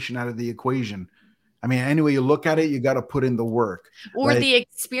gratification out of the equation. I mean, any way you look at it, you got to put in the work. Or the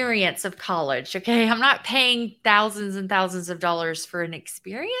experience of college. Okay. I'm not paying thousands and thousands of dollars for an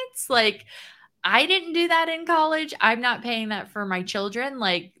experience. Like, I didn't do that in college. I'm not paying that for my children.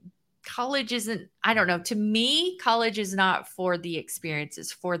 Like, college isn't, I don't know. To me, college is not for the experience,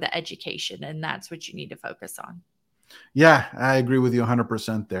 it's for the education. And that's what you need to focus on. Yeah, I agree with you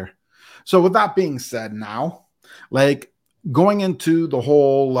 100% there. So with that being said, now, like going into the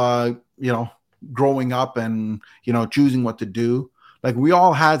whole, growing up and, choosing what to do, Like we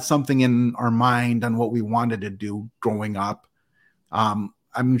all had something in our mind on what we wanted to do growing up.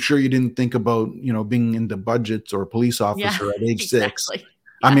 I'm sure you didn't think about, being into budgets or a police Yeah, officer at age 6. exactly.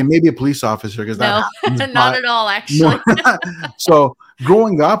 I Yeah. mean, maybe a police officer because that No, happens, not but at all, actually. so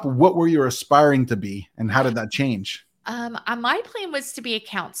growing up, what were you aspiring to be and how did that change? My plan was to be a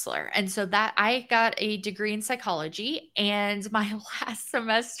counselor. And so that I got a degree in psychology, and my last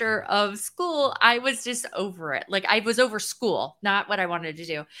semester of school, I was just over it. Like I was over school, not what I wanted to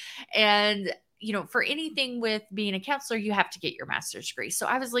do. And for anything with being a counselor, you have to get your master's degree. So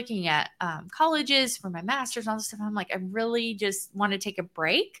I was looking at colleges for my master's and all this stuff. I'm like, I really just want to take a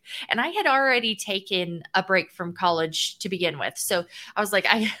break. And I had already taken a break from college to begin with. So I was like,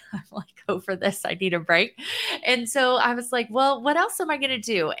 I'm like, over this, I need a break. And so I was like, well, what else am I going to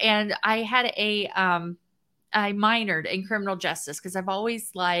do? And I had I minored in criminal justice because I've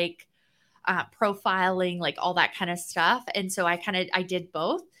always profiling, like all that kind of stuff. And so I did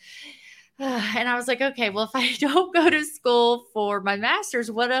both. And I was like, okay, well, if I don't go to school for my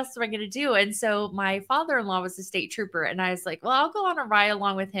master's, what else am I going to do? And so my father-in-law was a state trooper. And I was like, well, I'll go on a ride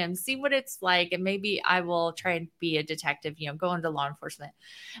along with him, see what it's like. And maybe I will try and be a detective, go into law enforcement.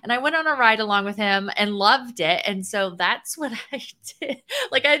 And I went on a ride along with him and loved it. And so that's what I did.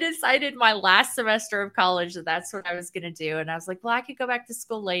 Like I decided my last semester of college that that's what I was going to do. And I was like, well, I could go back to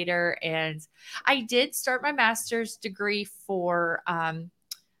school later. And I did start my master's degree for,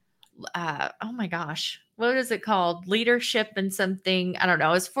 oh my gosh, what is it called? Leadership and something. I don't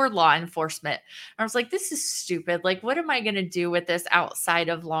know. It's for law enforcement. And I was like, this is stupid. Like, what am I going to do with this outside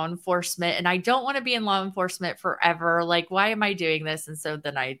of law enforcement? And I don't want to be in law enforcement forever. Like, why am I doing this? And so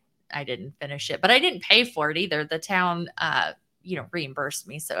then I didn't finish it, but I didn't pay for it either. The town, reimbursed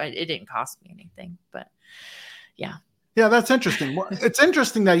me. So it didn't cost me anything, but yeah. Yeah, that's interesting. Well, it's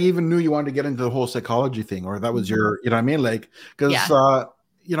interesting that you even knew you wanted to get into the whole psychology thing, or that was your, you know what I mean? Like, because,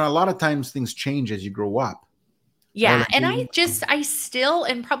 a lot of times things change as you grow up. Yeah. Like, and I still,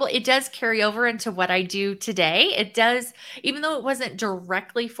 and probably it does carry over into what I do today. It does, even though it wasn't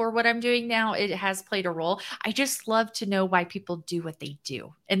directly for what I'm doing now, it has played a role. I just love to know why people do what they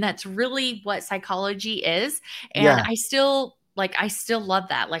do. And that's really what psychology is. And I still love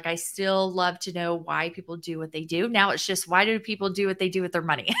that. Like, I still love to know why people do what they do. Now it's just, why do people do what they do with their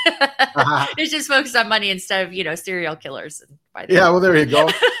money? It's just focused on money instead of, serial killers. Well, there you go.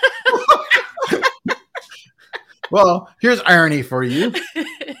 Well, here's irony for you.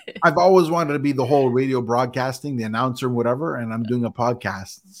 I've always wanted to be the whole radio broadcasting, the announcer, whatever, and I'm doing a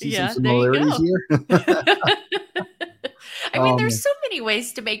podcast. See some similarities here? I mean, there's so many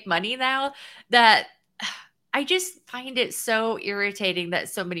ways to make money now that I just find it so irritating that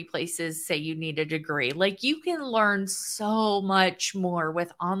so many places say you need a degree. Like, you can learn so much more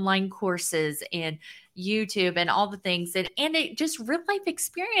with online courses and YouTube and all the things, and it just real life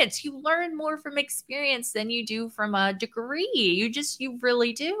experience. You learn more from experience than you do from a degree. You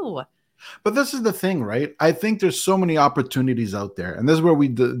really do. But this is the thing, right? I think there's so many opportunities out there, and this is where we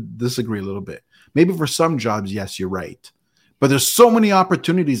disagree a little bit. Maybe for some jobs, yes, you're right, but there's so many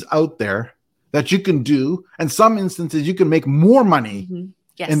opportunities out there that you can do. In some instances, you can make more money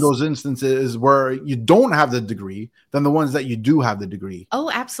in those instances where you don't have the degree than the ones that you do have the degree. Oh,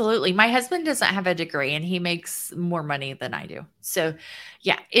 absolutely. My husband doesn't have a degree and he makes more money than I do. So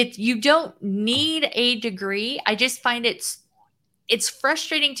yeah, you don't need a degree. I just find it's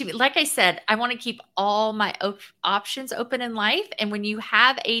frustrating to me. Like I said, I want to keep all my options open in life. And when you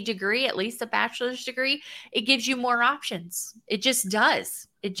have a degree, at least a bachelor's degree, it gives you more options. It just does.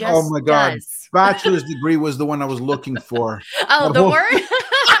 It just oh my God. Bachelor's degree was the one I was looking for. Oh, the word?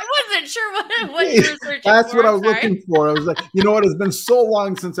 I wasn't sure what you were searching That's for. What I was looking for. I was like, you know what? It's been so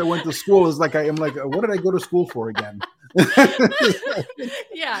long since I went to school. It's like, I'm like, what did I go to school for again?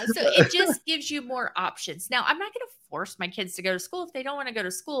 Yeah. So it just gives you more options. Now, I'm not going to force my kids to go to school if they don't want to go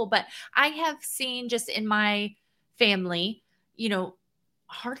to school, but I have seen just in my family,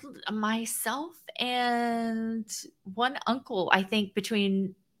 hardly myself and one uncle, I think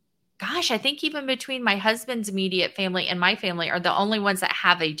even between my husband's immediate family and my family are the only ones that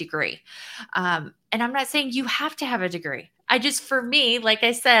have a degree. And I'm not saying you have to have a degree. For me, like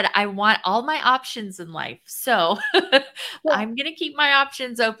I said, I want all my options in life. So I'm going to keep my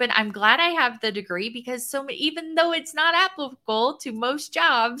options open. I'm glad I have the degree because even though it's not applicable to most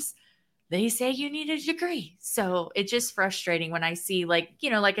jobs, they say you need a degree. So it's just frustrating when I see like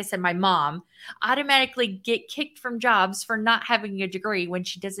I said, my mom automatically get kicked from jobs for not having a degree when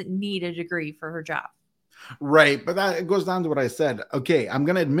she doesn't need a degree for her job. Right. But it goes down to what I said. Okay. I'm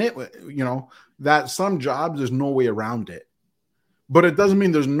going to admit, that some jobs, there's no way around it. But it doesn't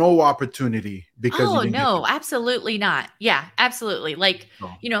mean there's no opportunity because Oh, no, absolutely not. Yeah, absolutely. Like,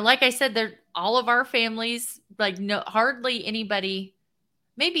 like I said, all of our families, like no, hardly anybody,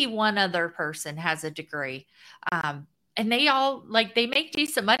 maybe one other person has a degree. And they all they make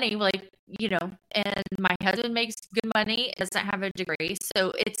decent money, and my husband makes good money, doesn't have a degree.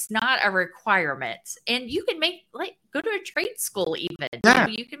 So it's not a requirement. And you can go to a trade school even. Yeah.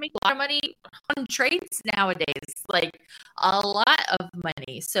 You can make a lot of money on trades nowadays, like a lot of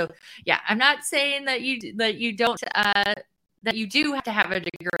money. So yeah, I'm not saying that you don't that you do have to have a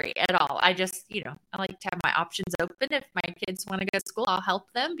degree at all. I just, I like to have my options open. If my kids want to go to school, I'll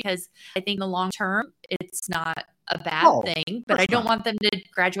help them because I think in the long term, it's not a bad thing, but I don't want them to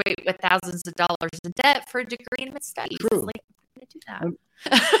graduate with thousands of dollars in debt for a degree in studies. True. Like, I'm going to do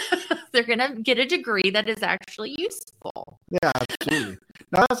that. They're going to get a degree that is actually useful. Yeah, absolutely.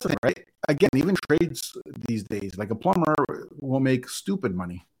 Now that's the thing, right? Again, even trades these days, like a plumber will make stupid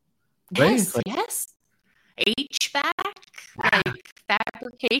money. Right? Yes. HVAC,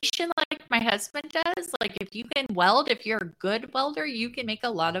 fabrication, like my husband does. Like if you can weld, if you're a good welder, you can make a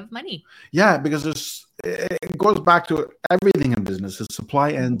lot of money. Yeah, because it goes back to everything in business is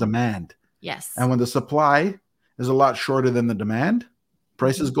supply and demand. Yes. And when the supply is a lot shorter than the demand,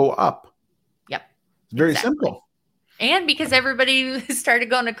 prices go up. Yep. It's very simple. And because everybody started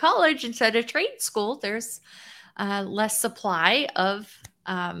going to college instead of trade school, there's less supply of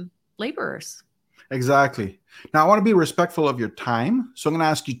laborers. Exactly. Now, I want to be respectful of your time. So I'm going to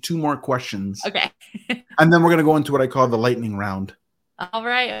ask you 2 more questions. Okay. And then we're going to go into what I call the lightning round. All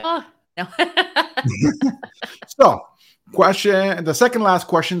right. Oh, no. So, the second last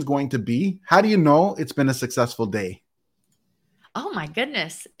question is going to be, how do you know it's been a successful day? Oh, my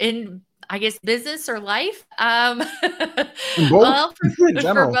goodness. In, I guess, business or life? Both? Well,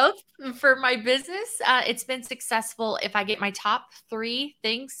 for both. For my business, it's been successful if I get my top 3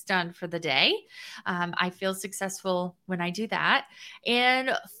 things done for the day. I feel successful when I do that.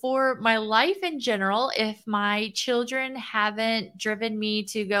 And for my life in general, if my children haven't driven me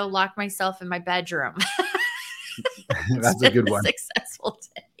to go lock myself in my bedroom. That's a good one. Successful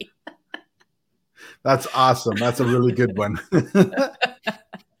day. That's awesome. That's a really good one.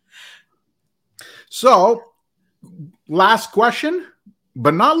 So, last question,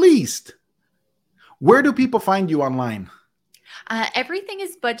 but not least, where do people find you online? Everything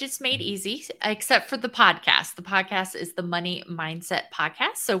is Budgets Made Easy, except for the podcast. The podcast is the Money Mindset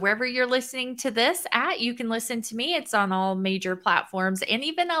Podcast. So wherever you're listening to this at, you can listen to me. It's on all major platforms and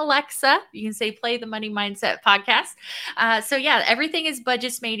even Alexa. You can say, play the Money Mindset Podcast. So yeah, everything is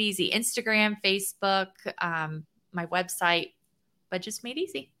Budgets Made Easy. Instagram, Facebook, my website, Budgets Made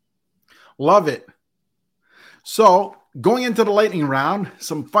Easy. Love it. So going into the lightning round,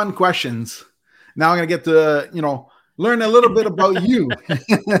 some fun questions. Now I'm going to get to, learn a little bit about you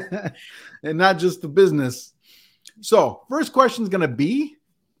and not just the business. So first question is going to be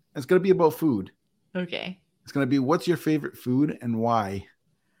about food. Okay. It's going to be, what's your favorite food and why?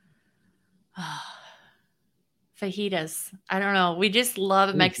 Fajitas. I don't know. We just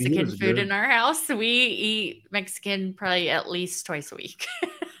love Mexican food in our house. We eat Mexican probably at least twice a week.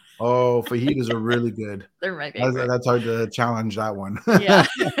 Oh, fajitas are really good. They're my favorite. That's hard to challenge that one. Yeah.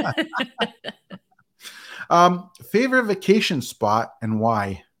 Favorite vacation spot and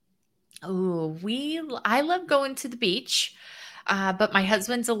why? Oh, I love going to the beach, but my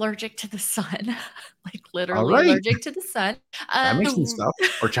husband's allergic to the sun, like literally allergic to the sun. That makes some stuff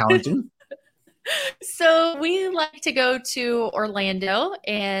or challenging. So we like to go to Orlando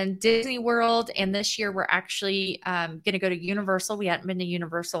and Disney World. And this year we're actually going to go to Universal. We hadn't been to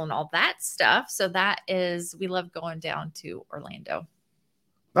Universal and all that stuff. So we love going down to Orlando.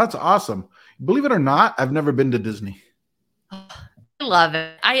 That's awesome. Believe it or not, I've never been to Disney. I love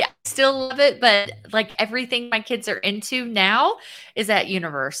it. I still love it, but like everything my kids are into now is at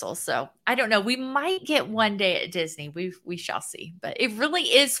Universal. So I don't know. We might get one day at Disney. We shall see. But it really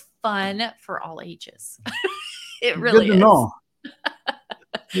is fun for all ages. It really is. Know.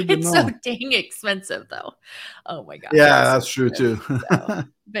 It's so dang expensive, though. Oh my God. Yeah, that's true too.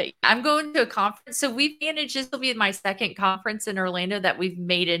 But I'm going to a conference. So we've managed, this will be my second conference in Orlando that we've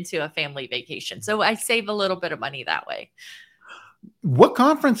made into a family vacation. So I save a little bit of money that way. What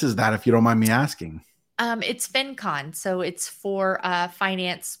conference is that, if you don't mind me asking? It's FinCon. So it's for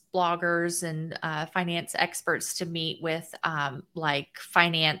finance bloggers and finance experts to meet with like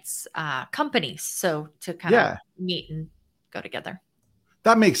finance companies. So to kind of meet and go together.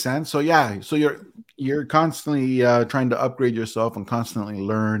 That makes sense. So yeah, so you're constantly trying to upgrade yourself and constantly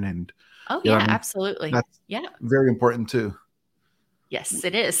learn and. Oh yeah, absolutely. That's very important too. Yes,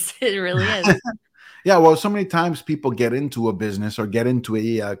 it is. It really is. Yeah, well, so many times people get into a business or get into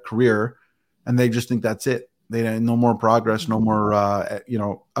a career, and they just think that's it. They no more progress, no more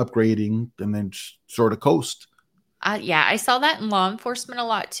upgrading, and then just sort of coast. Yeah, I saw that in law enforcement a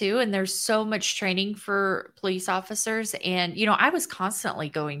lot too. And there's so much training for police officers. And, I was constantly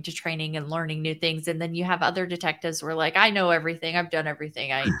going to training and learning new things. And then you have other detectives who are like, I know everything. I've done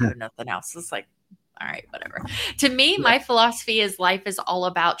everything. I ain't doing nothing else. It's like, all right, whatever. To me, my philosophy is life is all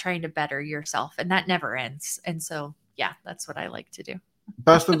about trying to better yourself, and that never ends. And so, yeah, that's what I like to do.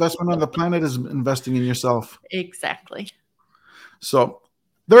 Best investment on the planet is investing in yourself. Exactly. So,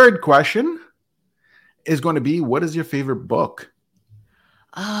 third question is going to be, what is your favorite book?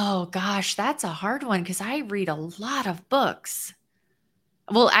 Oh gosh, that's a hard one because I read a lot of books.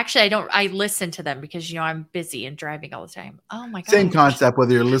 Well, actually, I don't. I listen to them because I'm busy and driving all the time. Oh my gosh. Same concept,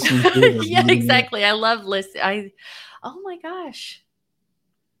 whether you're listening to it or yeah, exactly. I love listening. Oh my gosh.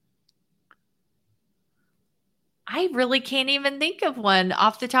 I really can't even think of one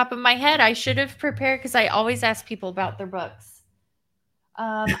off the top of my head. I should have prepared because I always ask people about their books.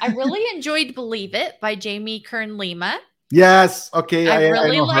 I really enjoyed Believe It by Jamie Kern Lima. Yes. Okay. I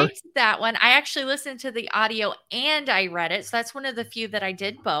really liked that one. I actually listened to the audio and I read it. So that's one of the few that I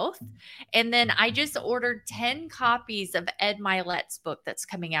did both. And then I just ordered 10 copies of Ed Milet's book that's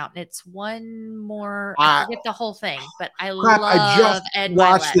coming out. And it's one more. I forget the whole thing, but I love Ed Milet. I just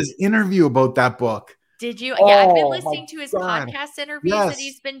watched this interview about that book. Did you? Yeah, I've been listening to his podcast interviews that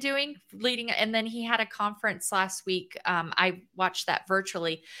he's been doing and then he had a conference last week. I watched that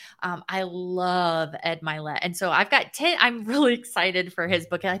virtually. I love Ed Milet. And so I've got 10. I'm really excited for his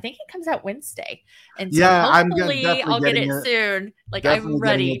book. And I think it comes out Wednesday. And so hopefully I'll get it soon. Like I'm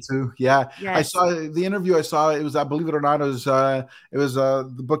ready. Too. Yeah. Yes. I saw the interview. It was, believe it or not, it was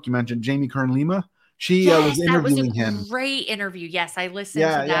the book you mentioned, Jamie Kern Lima. She was interviewing him. That was a great interview. Yes, I listened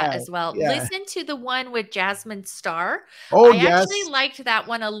to that as well. Yeah. Listen to the one with Jasmine Star. I actually liked that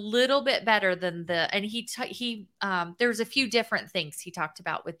one a little bit better than and there's a few different things he talked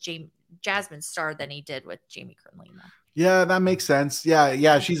about with Jasmine Star than he did with Jamie Kern Lima. Yeah, that makes sense.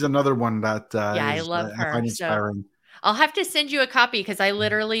 Yeah, she's another one that I love her. I find inspiring. So I'll have to send you a copy because I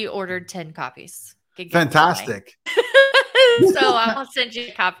literally ordered 10 copies. Fantastic. So I'll send you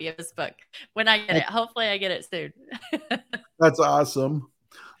a copy of this book when I get it. Hopefully I get it soon. That's awesome.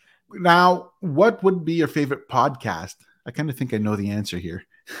 Now, what would be your favorite podcast? I kind of think I know the answer here.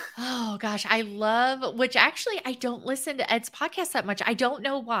 Oh gosh, which actually I don't listen to Ed's podcast that much. I don't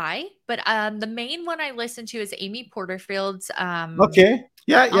know why, but the main one I listen to is Amy Porterfield's okay.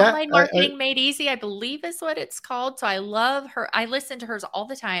 Yeah. Online Marketing Made Easy, I believe is what it's called. So I love her. I listen to hers all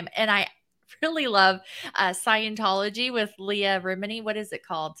the time, and I really love Scientology with Leah Remini. What is it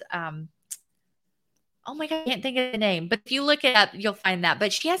called? Oh my God, I can't think of the name, but if you look it up, you'll find that.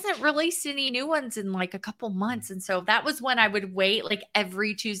 But she hasn't released any new ones in like a couple months. And so that was when I would wait like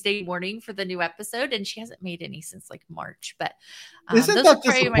every Tuesday morning for the new episode. And she hasn't made any since like March. But isn't that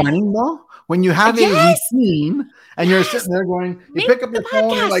disappointing though? When you have a routine and you're sitting there going, you pick up your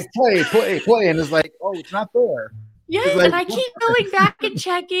phone and like play. And it's like, oh, it's not there. Yes, and I keep going back and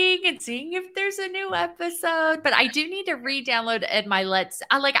checking and seeing if there's a new episode. But I do need to re-download Ed Milet's.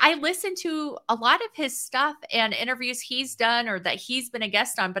 I listen to a lot of his stuff and interviews he's done or that he's been a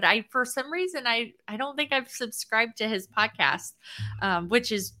guest on. But for some reason, I don't think I've subscribed to his podcast,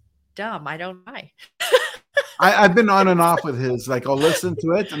 which is dumb. I don't know why. I've been on and off with his, like, I'll listen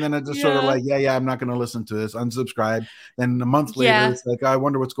to it and then I just sort of like, I'm not going to listen to this, unsubscribe. Then a month later, it's like, I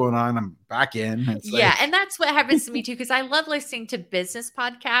wonder what's going on. I'm back in. And that's what happens to me too, because I love listening to business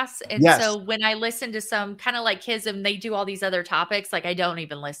podcasts. And so when I listen to some kind of like his and they do all these other topics, like I don't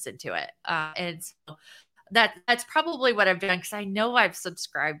even listen to it. And so that's probably what I've done because I know I've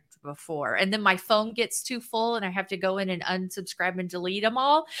subscribed before and then my phone gets too full and I have to go in and unsubscribe and delete them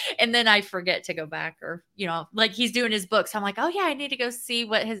all. And then I forget to go back or, like he's doing his books. I'm like, oh yeah, I need to go see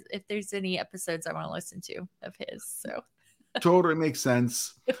if there's any episodes I want to listen to of his. So totally makes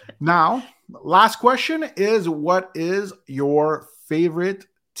sense. Now, last question is, what is your favorite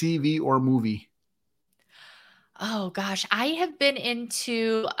TV or movie? Oh gosh, I have been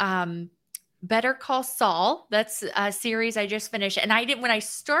into, Better Call Saul. That's a series I just finished. And when I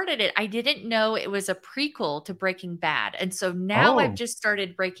started it, I didn't know it was a prequel to Breaking Bad. And so now I've just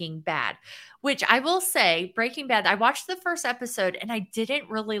started Breaking Bad, which I will say Breaking Bad, I watched the first episode and I didn't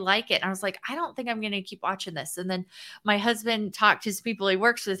really like it. And I was like, I don't think I'm going to keep watching this. And then my husband talked to some people he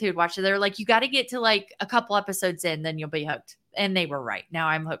works with who'd watched it. They're like, you got to get to like a couple episodes in, then you'll be hooked. And they were right. Now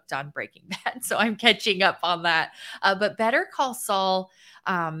I'm hooked on Breaking Bad. So I'm catching up on that. But Better Call Saul,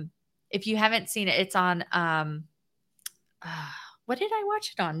 if you haven't seen it, it's on, what did I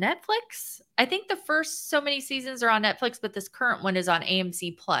watch it on? Netflix? I think the first so many seasons are on Netflix, but this current one is on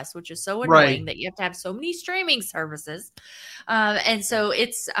AMC Plus, which is so Right. annoying that you have to have so many streaming services. And so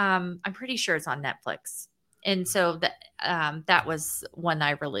it's I'm pretty sure it's on Netflix. And so that was one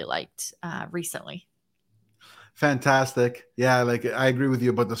I really liked recently. Fantastic. Yeah, like I agree with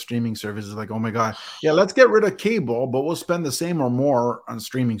you about the streaming services. Like, oh my God. Yeah, let's get rid of cable, but we'll spend the same or more on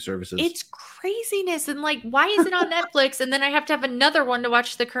streaming services. It's craziness. And like, why is it on Netflix? And then I have to have another one to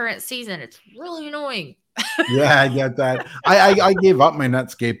watch the current season. It's really annoying. Yeah, I get that. I gave up my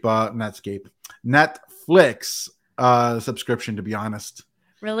Netflix subscription, to be honest.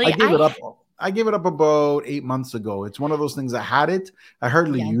 Really? I gave it up. I gave it up about 8 months ago. It's one of those things. I had it. I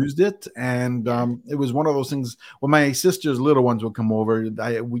hardly used it. And it was one of those things when my sister's little ones would come over,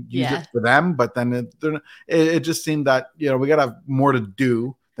 I would use it for them. But then it just seemed that, we got to have more to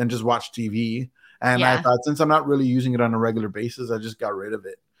do than just watch TV. And I thought, since I'm not really using it on a regular basis, I just got rid of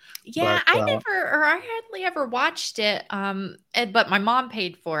it. Yeah, but, I hardly ever watched it. But my mom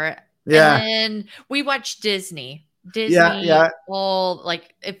paid for it. Yeah. And then we watched Disney. Well,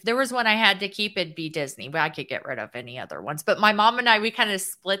 like if there was one I had to keep, it'd be Disney, but I could get rid of any other ones. But my mom and I, we kind of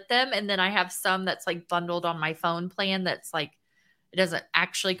split them. And then I have some that's like bundled on my phone plan. That's like, it doesn't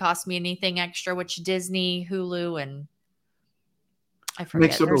actually cost me anything extra, which Disney, Hulu, and I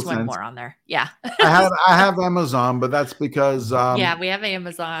forget. There's one more on there. Yeah. I have Amazon, but that's because we have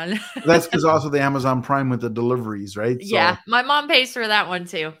Amazon. That's because also the Amazon Prime with the deliveries, right? So, yeah, my mom pays for that one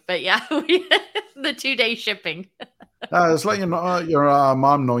too. But yeah, the 2-day shipping. Just let your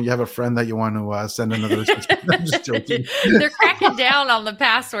mom know you have a friend that you want to send another. I'm just joking. They're cracking down on the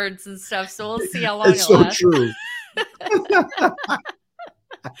passwords and stuff, so we'll see how long it's so lasts. True.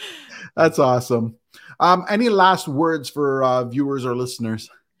 That's awesome. Any last words for viewers or listeners?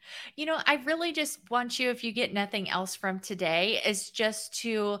 I really just want you, if you get nothing else from today, is just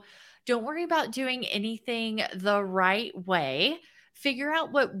to don't worry about doing anything the right way. Figure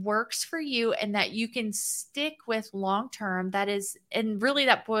out what works for you and that you can stick with long term. And really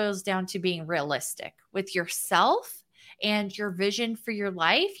that boils down to being realistic with yourself and your vision for your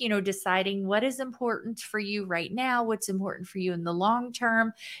life, deciding what is important for you right now, what's important for you in the long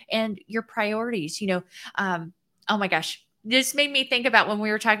term, and your priorities. Oh my gosh, this made me think about when we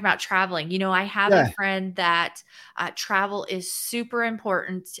were talking about traveling. I have a friend that travel is super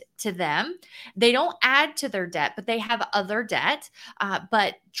important to them. They don't add to their debt, but they have other debt.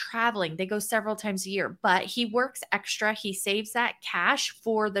 But traveling, they go several times a year, but he works extra. He saves that cash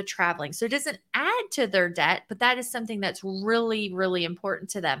for the traveling. So it doesn't add to their debt, but that is something that's really, really important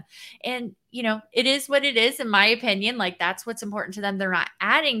to them. And, it is what it is, in my opinion. Like, that's what's important to them. They're not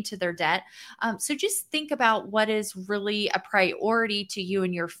adding to their debt. So just think about what is really a priority to you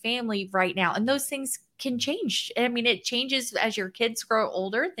and your family right now. And those things can change. I mean, it changes as your kids grow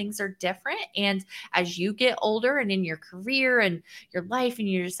older. Things are different. And as you get older and in your career and your life, and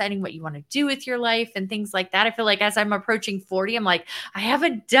you're deciding what you want to do with your life and things like that, I feel like as I'm approaching 40, I'm like, I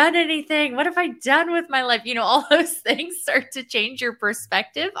haven't done anything. What have I done with my life? All those things start to change your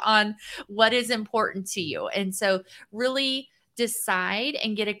perspective on what is important to you. And so really decide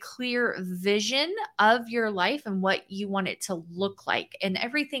and get a clear vision of your life and what you want it to look like. And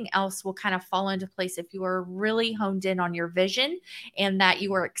everything else will kind of fall into place if you are really honed in on your vision and that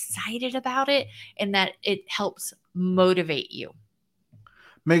you are excited about it and that it helps motivate you.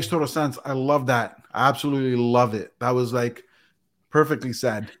 Makes total sense. I love that. I absolutely love it. That was like perfectly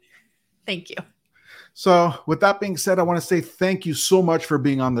said. Thank you. So with that being said, I want to say thank you so much for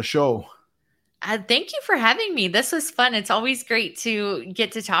being on the show. Thank you for having me. This was fun. It's always great to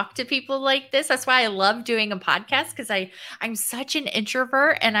get to talk to people like this. That's why I love doing a podcast, because I'm such an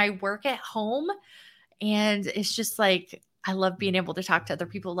introvert and I work at home. And it's just like, I love being able to talk to other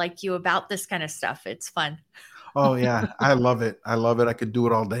people like you about this kind of stuff. It's fun. Oh, yeah. I love it. I love it. I could do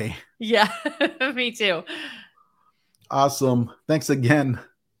it all day. Yeah, me too. Awesome. Thanks again.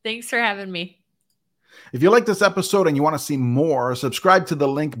 Thanks for having me. If you like this episode and you want to see more, subscribe to the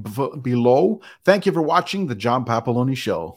link below. Thank you for watching The John Papaloni Show.